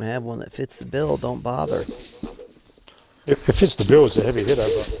 If you don't have one that fits the bill, don't bother. It fits the bill, it's a heavy hitter,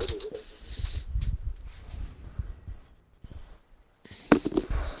 but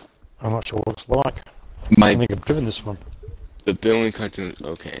I'm not sure what it's like. I think I've driven this one. The billing country.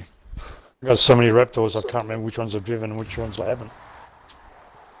 Okay. I've got so many Raptors, I can't remember which ones I've driven and which ones I haven't.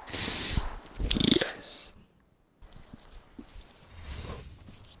 Yes.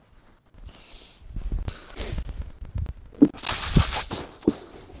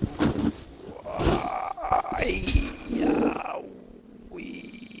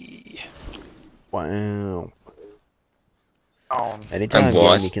 Wow. Anytime I'm game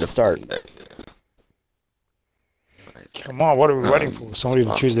lost. you can start. Come on, what are we waiting for? Somebody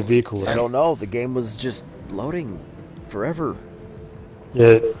to choose the vehicle. I don't know. The game was just loading forever.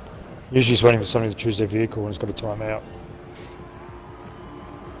 Yeah, usually it's waiting for somebody to choose their vehicle and it's got a timeout.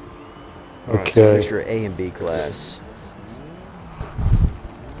 Alright, so Okay. here's your A and B class.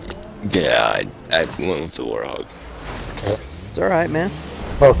 Yeah, I went with the Warhog. Okay. It's alright, man.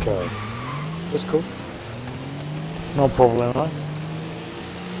 Okay. That's cool. No problem, eh?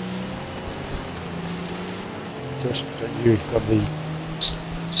 Just that you've got the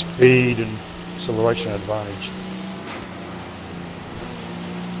speed and acceleration advantage.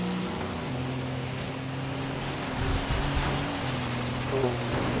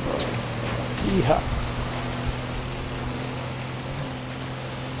 Yeehaw.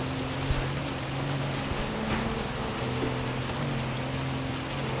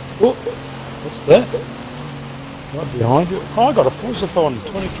 Oh, what's that? Right behind you. Oh, I got a Forzathon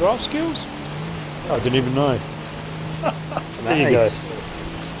 20 drive skills? Oh, I didn't even know. There you go. Nice.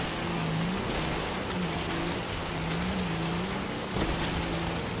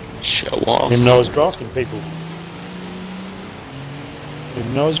 Show off. Even though I was drafting people.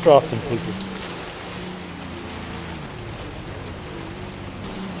 Even though I was drafting people.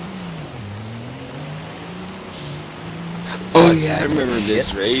 Oh yeah, I remember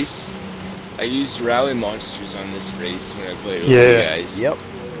this race. I used Rally Monsters on this race when I played with you guys. Yep.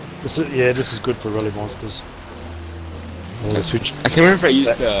 This is good for rally monsters. Switch. I can't remember if I used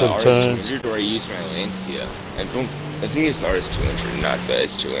Back the to turns. RS200 or I used my Lancia. I think it's the RS200, not the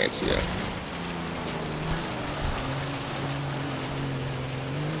S2 Lancia.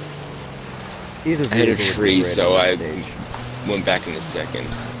 Either I hit a vehicle would be tree, great so on I this stage. went back in a second.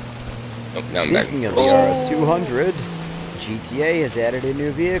 Oh, now I'm back. Speaking of the RS200, GTA has added a new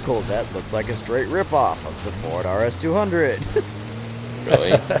vehicle that looks like a straight ripoff of the Ford RS200.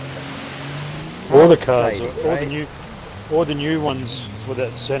 Really? All the How cars, exciting, all the new ones for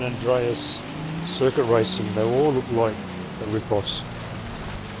that San Andreas circuit racing, they all look like the rip-offs.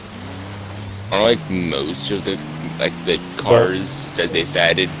 I like most of the cars that they've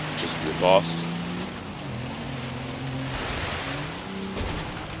added, just rip-offs.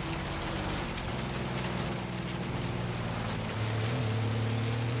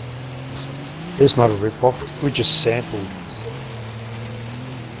 It's not a rip-off. We just sampled.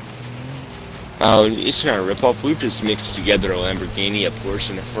 Oh, it's not a rip-off. We just mixed together a Lamborghini, a Porsche,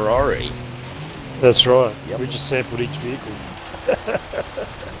 and a Ferrari. That's right. Yep. We just sampled each vehicle.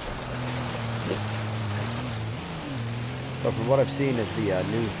 But from what I've seen of the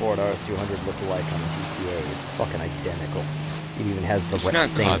new Ford RS200 lookalike on the GTA, it's fucking identical. It even has the It's not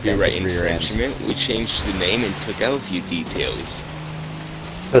same copyright vented rear end. infringement. We changed the name and took out a few details.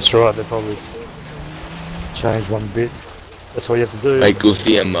 That's right. They probably changed one bit. That's all you have to do. Like with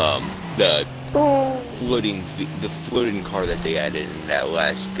the floating car that they added in that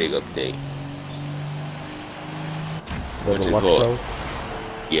last big update. What's it called?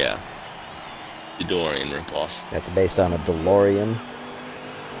 Yeah. The DeLorean ripoff. That's based on a DeLorean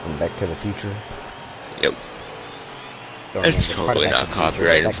from Back to the Future. Yep. That's totally not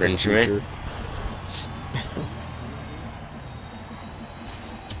copyright infringement.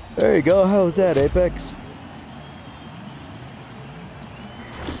 There you go. How was that, Apex?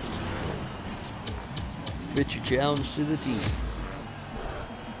 Fit your challenge to the T.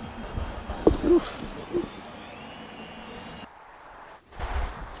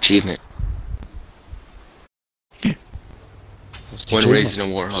 Achievement. When raising a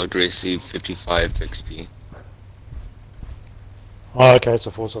Warthog, receive 55 XP. Oh, okay, it's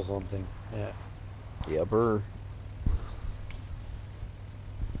a Forza thing. Yeah. Yepper.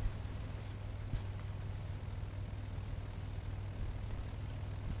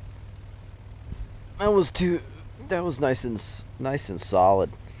 That was nice and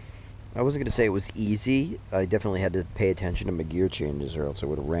solid. I wasn't gonna say it was easy. I definitely had to pay attention to my gear changes, or else I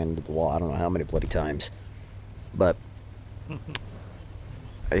would have ran into the wall. I don't know how many bloody times, but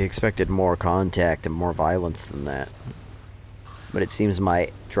I expected more contact and more violence than that. But it seems my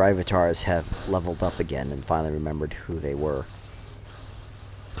drivatars have leveled up again and finally remembered who they were.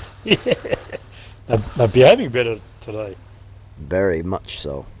 Yeah, they're behaving better today. Very much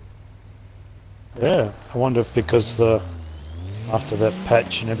so. Yeah, I wonder if because after that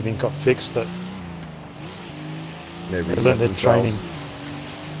patch and everything got fixed that They learned their training.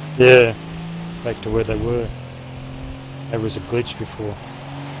 Yeah, back to where they were. There was a glitch before.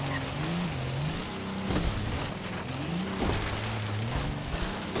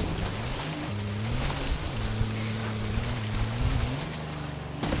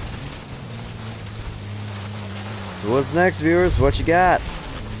 What's next, viewers? What you got?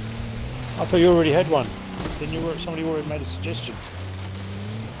 I thought you already had one. Didn't you? Somebody already made a suggestion.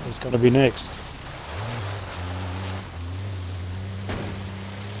 What's going to be next?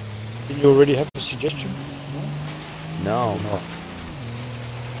 Didn't you already have a suggestion? No. No.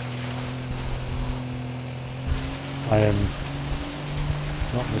 I am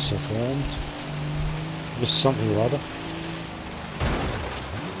not misinformed. Just something or other.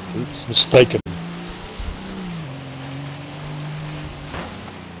 Oops, mistaken.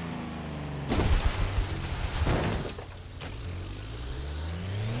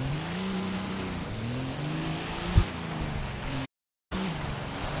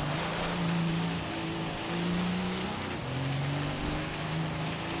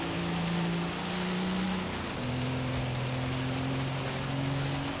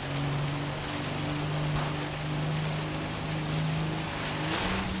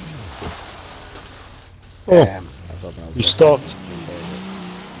 Oh, Damn. you stopped.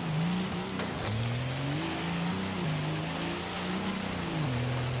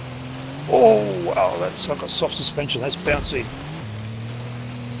 Oh, wow, that's like a soft suspension. That's bouncy.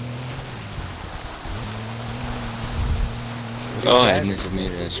 Oh, I missed a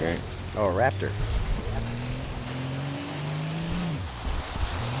meter, that's right. Oh, a Raptor.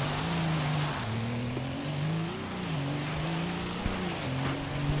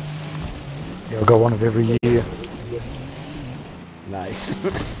 Yeah, I've got one of every year. Nice.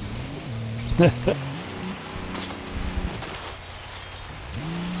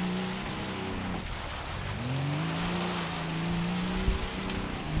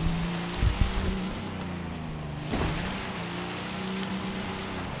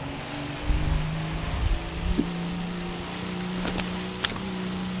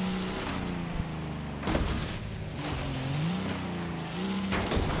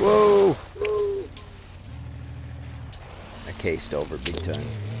 Whoa! I cased over big time.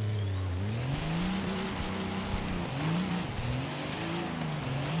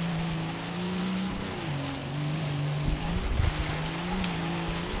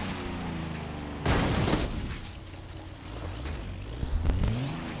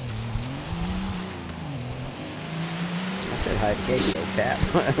 I said hi to Katie, no cap.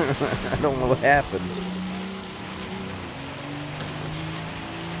 I don't know what happened.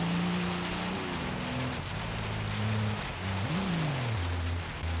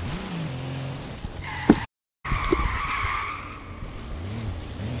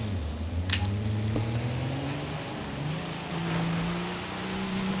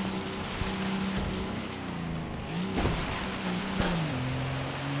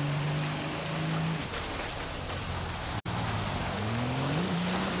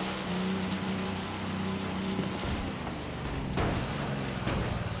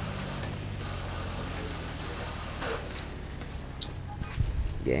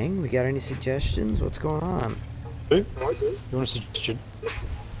 gang? We got any suggestions? What's going on? You want a suggestion?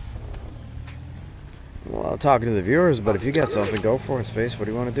 Well, talking to the viewers, but if you got something, go for it, Space. What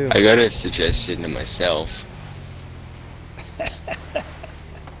do you want to do? I got a suggestion to myself.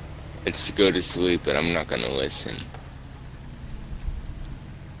 It's to go to sleep, but I'm not gonna listen.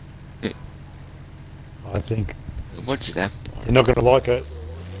 I think What's that? you're not going to like it.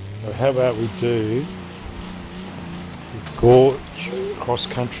 So how about we do gorge cross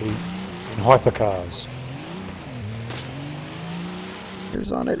country in hypercars?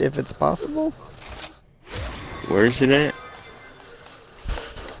 Here's on it, if it's possible. Where is it at?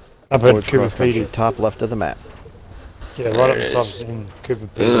 Up at Gorge cross country, Cooper top left of the map. Yeah, right There up it the top is. in Cooper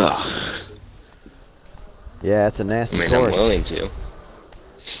Ugh. Yeah, it's a I nasty mean, I'm course. willing to.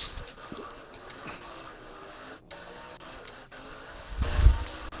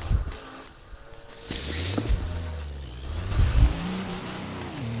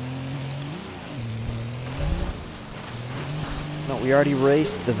 No, we already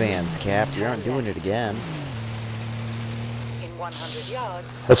raced the vans, Cap. We aren't doing it again. In 100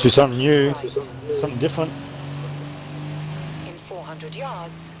 yards. Let's do something new, something different. In 400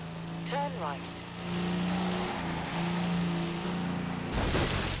 yards, turn right.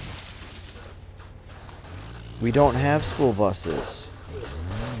 We don't have school buses.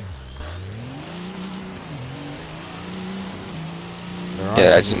 There aren't Yeah,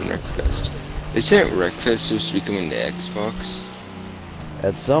 that's any. in Wreckfest. Isn't Wreckfest supposed to be coming to Xbox?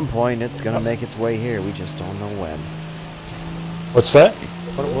 At some point, it's gonna make its way here. We just don't know when. What's that?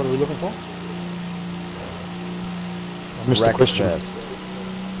 What are we looking for? I missed the question. Wreckfest.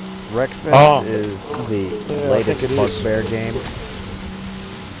 Wreckfest Oh. is the Yeah, I latest think it is. Bugbear game.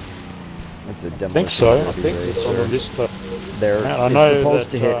 It's a I think demolition so. I derby think it's on the racer. list. They're I it's know supposed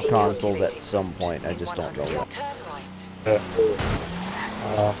to that, hit consoles at some point. I just don't know when. Turn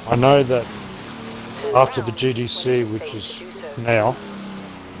right. I know that Turn after the round GDC, when it which safe is to do so. now,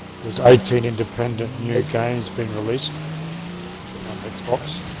 there's 18 independent new games being released on Xbox.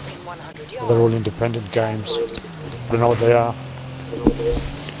 In 100 They're all yards. independent games. I don't know what they are.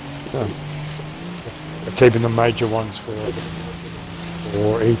 Huh. They're keeping the major ones for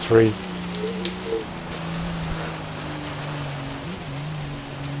E3.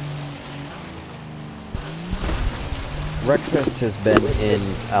 Wreckfest has been in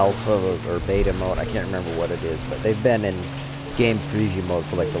alpha or beta mode. I can't remember what it is, but they've been in game preview mode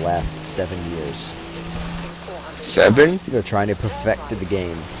for like the last 7 years. In 400 7? yards, They're trying to perfect the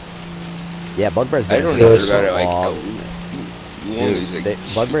game. Yeah, Bugbear's I been don't in know beta about it so like long. Dude, like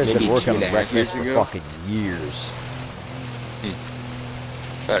Bugbear's maybe been working on 2.5 Wreckfest years for ago? fucking years.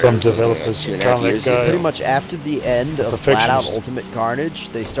 Some developers Like 2.5 can't let years go. ago. Pretty much after the end of Flat Out Perfectionist. Ultimate Carnage,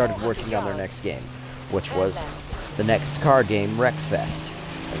 they started working on their next game, which was the next car game, Wreckfest.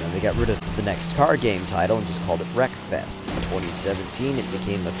 And then they got rid of the next car game title and just called it Wreckfest. In 2017, it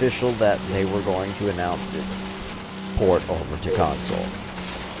became official that they were going to announce its port over to console.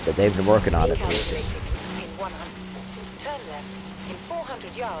 But they've been working on it since. in 100. Turn left. In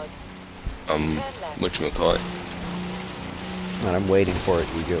 400 yards, Whatchamacallit? And I'm waiting for it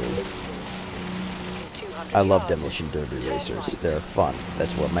to go. in 200 I love yards, Demolition Derby turn Racers. right. They're fun.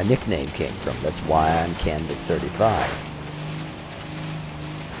 That's where my nickname came from. That's why I'm Canvas 35.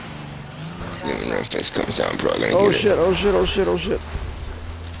 Yeah, when Wreckfest comes out, I'm probably gonna Oh get shit, oh shit, oh shit, oh shit.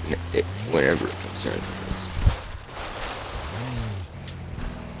 it. Whenever it comes out.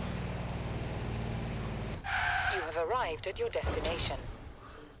 You have arrived at your destination.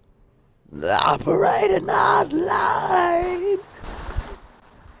 The operator not line.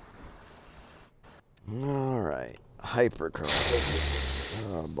 Alright. Hypercars.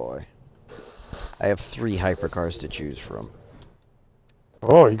 Oh boy. I have 3 hypercars to choose from.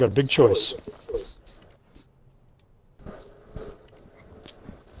 Oh, you got a big choice.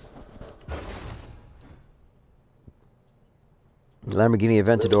 Lamborghini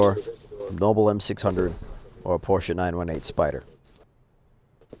Aventador, Noble M600, or Porsche 918 Spider.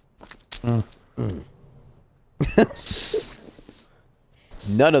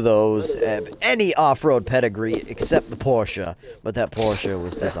 None of those have any off-road pedigree except the Porsche, but that Porsche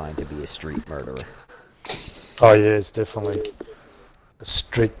was designed to be a street murderer. Oh yeah, it's definitely a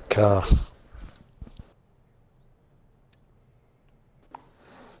street car.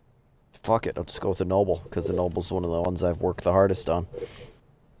 Fuck it, I'll just go with the Noble, because the Noble's one of the ones I've worked the hardest on.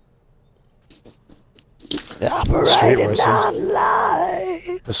 Street racing.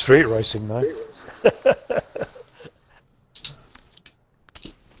 The street racing though.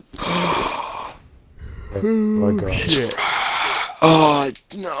 Oh god. Oh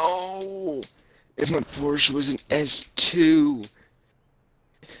no! If my Porsche was an S2,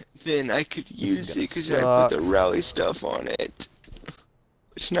 then I could use it because I put the rally stuff on it.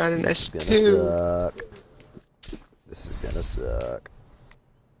 It's not an S2. This is gonna suck.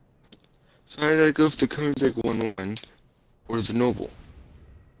 So how did I go if the Koenigsegg 1-1 or the Noble?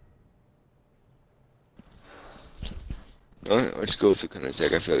 Let's go with the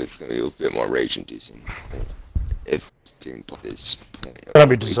Koenigsegg. I feel like it's gonna be a bit more rage-inducing. If steering ball is. It's gonna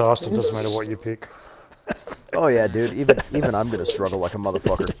be disaster. Doesn't matter what you pick. Oh yeah, dude. Even I'm gonna struggle like a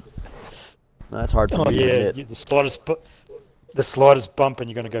motherfucker. That's hard for me to admit. The slightest bump and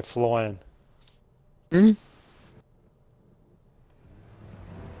you're gonna go flying. Hmm.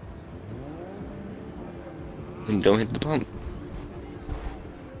 And don't hit the pump.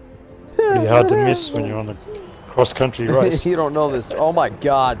 Pretty hard to miss when you're on a cross-country race. You don't know this. Oh my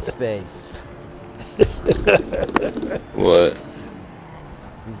God, Space. What?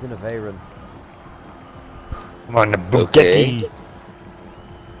 He's in a Veyron. I'm on the Bugatti. Okay.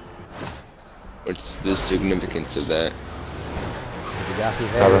 What's the significance of that? The Bugatti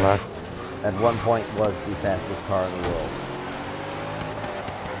I don't Veyron know. at one point was the fastest car in the world.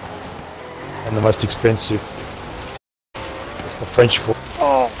 And the most expensive. It's the French Ford.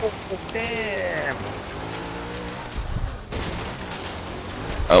 Oh, damn!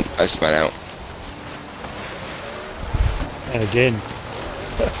 Oh, I spun out. And again.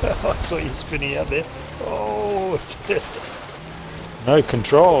 I saw you spinning out there. Oh, no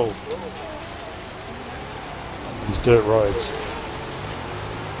control. These dirt roads.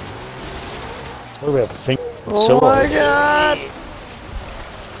 What about the thing? Oh my God!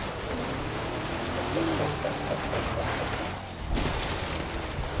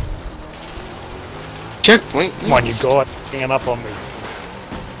 Checkpoint. Come on, you guy, hanging up on me.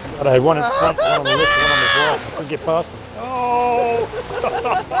 God, I had one in front, one on the left, one on the right. I couldn't get past them. Oh!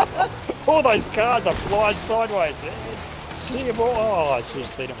 All those cars are flying sideways, man. See them all. Oh, I should have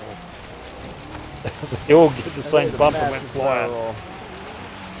seen them all. They all get the same bump and went flying.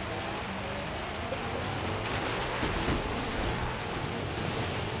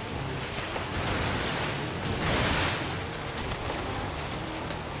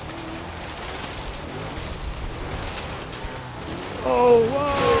 Oh,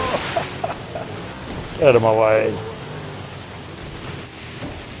 whoa! Get out of my way.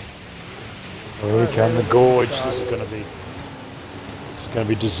 Here come the gorge. This is going to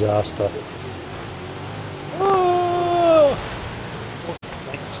be disaster. Oh!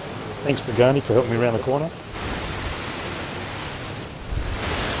 Thanks Pagani for helping me around the corner.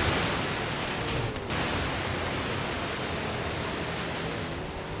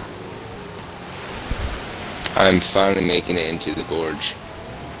 I'm finally making it into the gorge.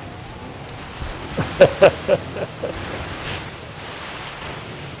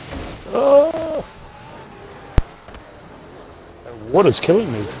 Oh! The water's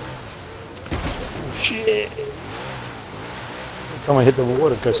killing me. Oh, shit! Every time I hit the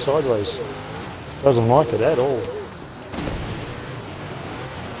water, it goes sideways. Doesn't like it at all.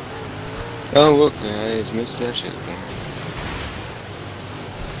 Oh look, I missed that shit.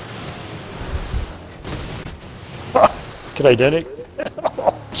 G'day, Danny.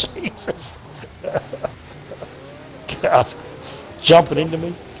 Oh, Jesus. Cars jumping into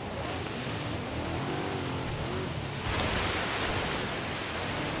me.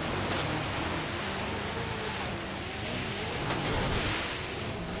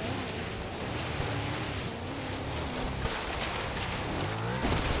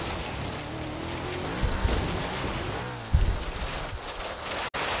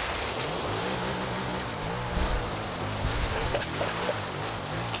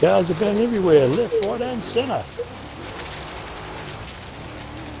 Cars are going everywhere, left, right and centre.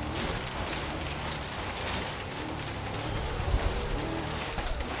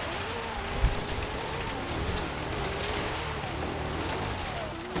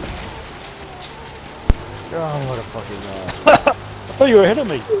 Oh, what a fucking mess. I thought you were ahead of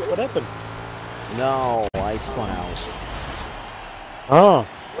me. What happened? No, I spun out. Oh.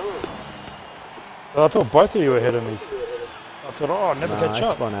 I thought both of you were ahead of me. I thought, oh, I'll never catch I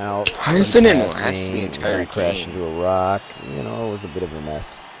up. spun out. I've been in Passed last me, the entire I crashed game. into a rock. You know, it was a bit of a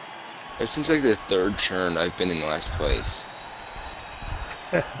mess. Since like the third turn, I've been in last place.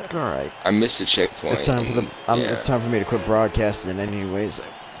 Alright. I missed a checkpoint. It's time for it's time for me to quit broadcasting anyways.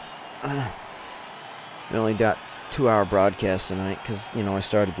 We only got 2-hour broadcast tonight because, you know, I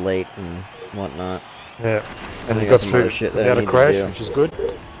started late and whatnot. Yeah. And I you got got some through other shit that I without a need to crash, do. which is good.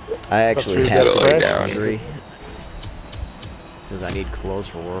 I actually through had without a a crash. injury because I need clothes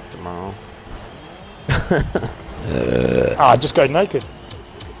for work tomorrow. Just go naked.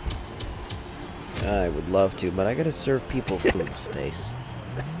 I would love to, but I gotta serve people food, Space.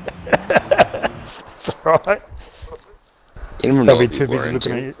 That's alright. They'll be too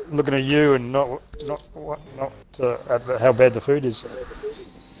busy looking at you and not at how bad the food is.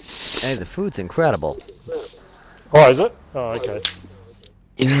 Hey, the food's incredible. Oh, is it? Oh, okay.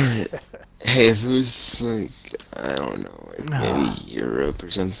 You know, hey, if it was like, I don't know, like maybe Europe or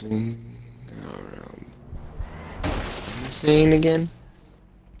something. I don't know. What are you saying again?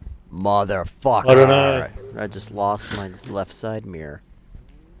 Motherfucker! I don't know. I just lost my left side mirror.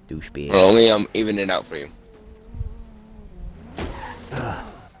 Douchebag. Well, only I'm evening it out for you.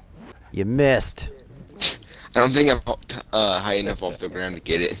 You missed. I don't think I'm high enough off the ground to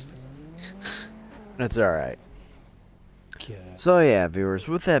get it. That's alright. Yeah. So yeah, viewers,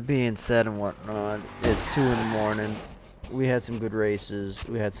 with that being said and whatnot, it's 2 in the morning. We had some good races.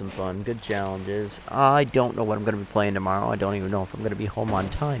 We had some fun. Good challenges. I don't know what I'm going to be playing tomorrow. I don't even know if I'm going to be home on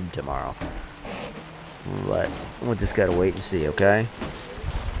time tomorrow. But we'll just got to wait and see, okay?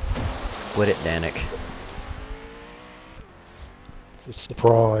 Quit it, Danik. It's a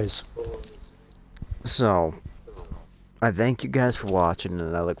surprise. So, I thank you guys for watching,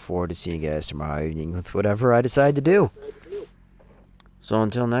 and I look forward to seeing you guys tomorrow evening with whatever I decide to do. So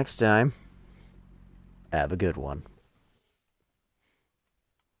until next time, have a good one.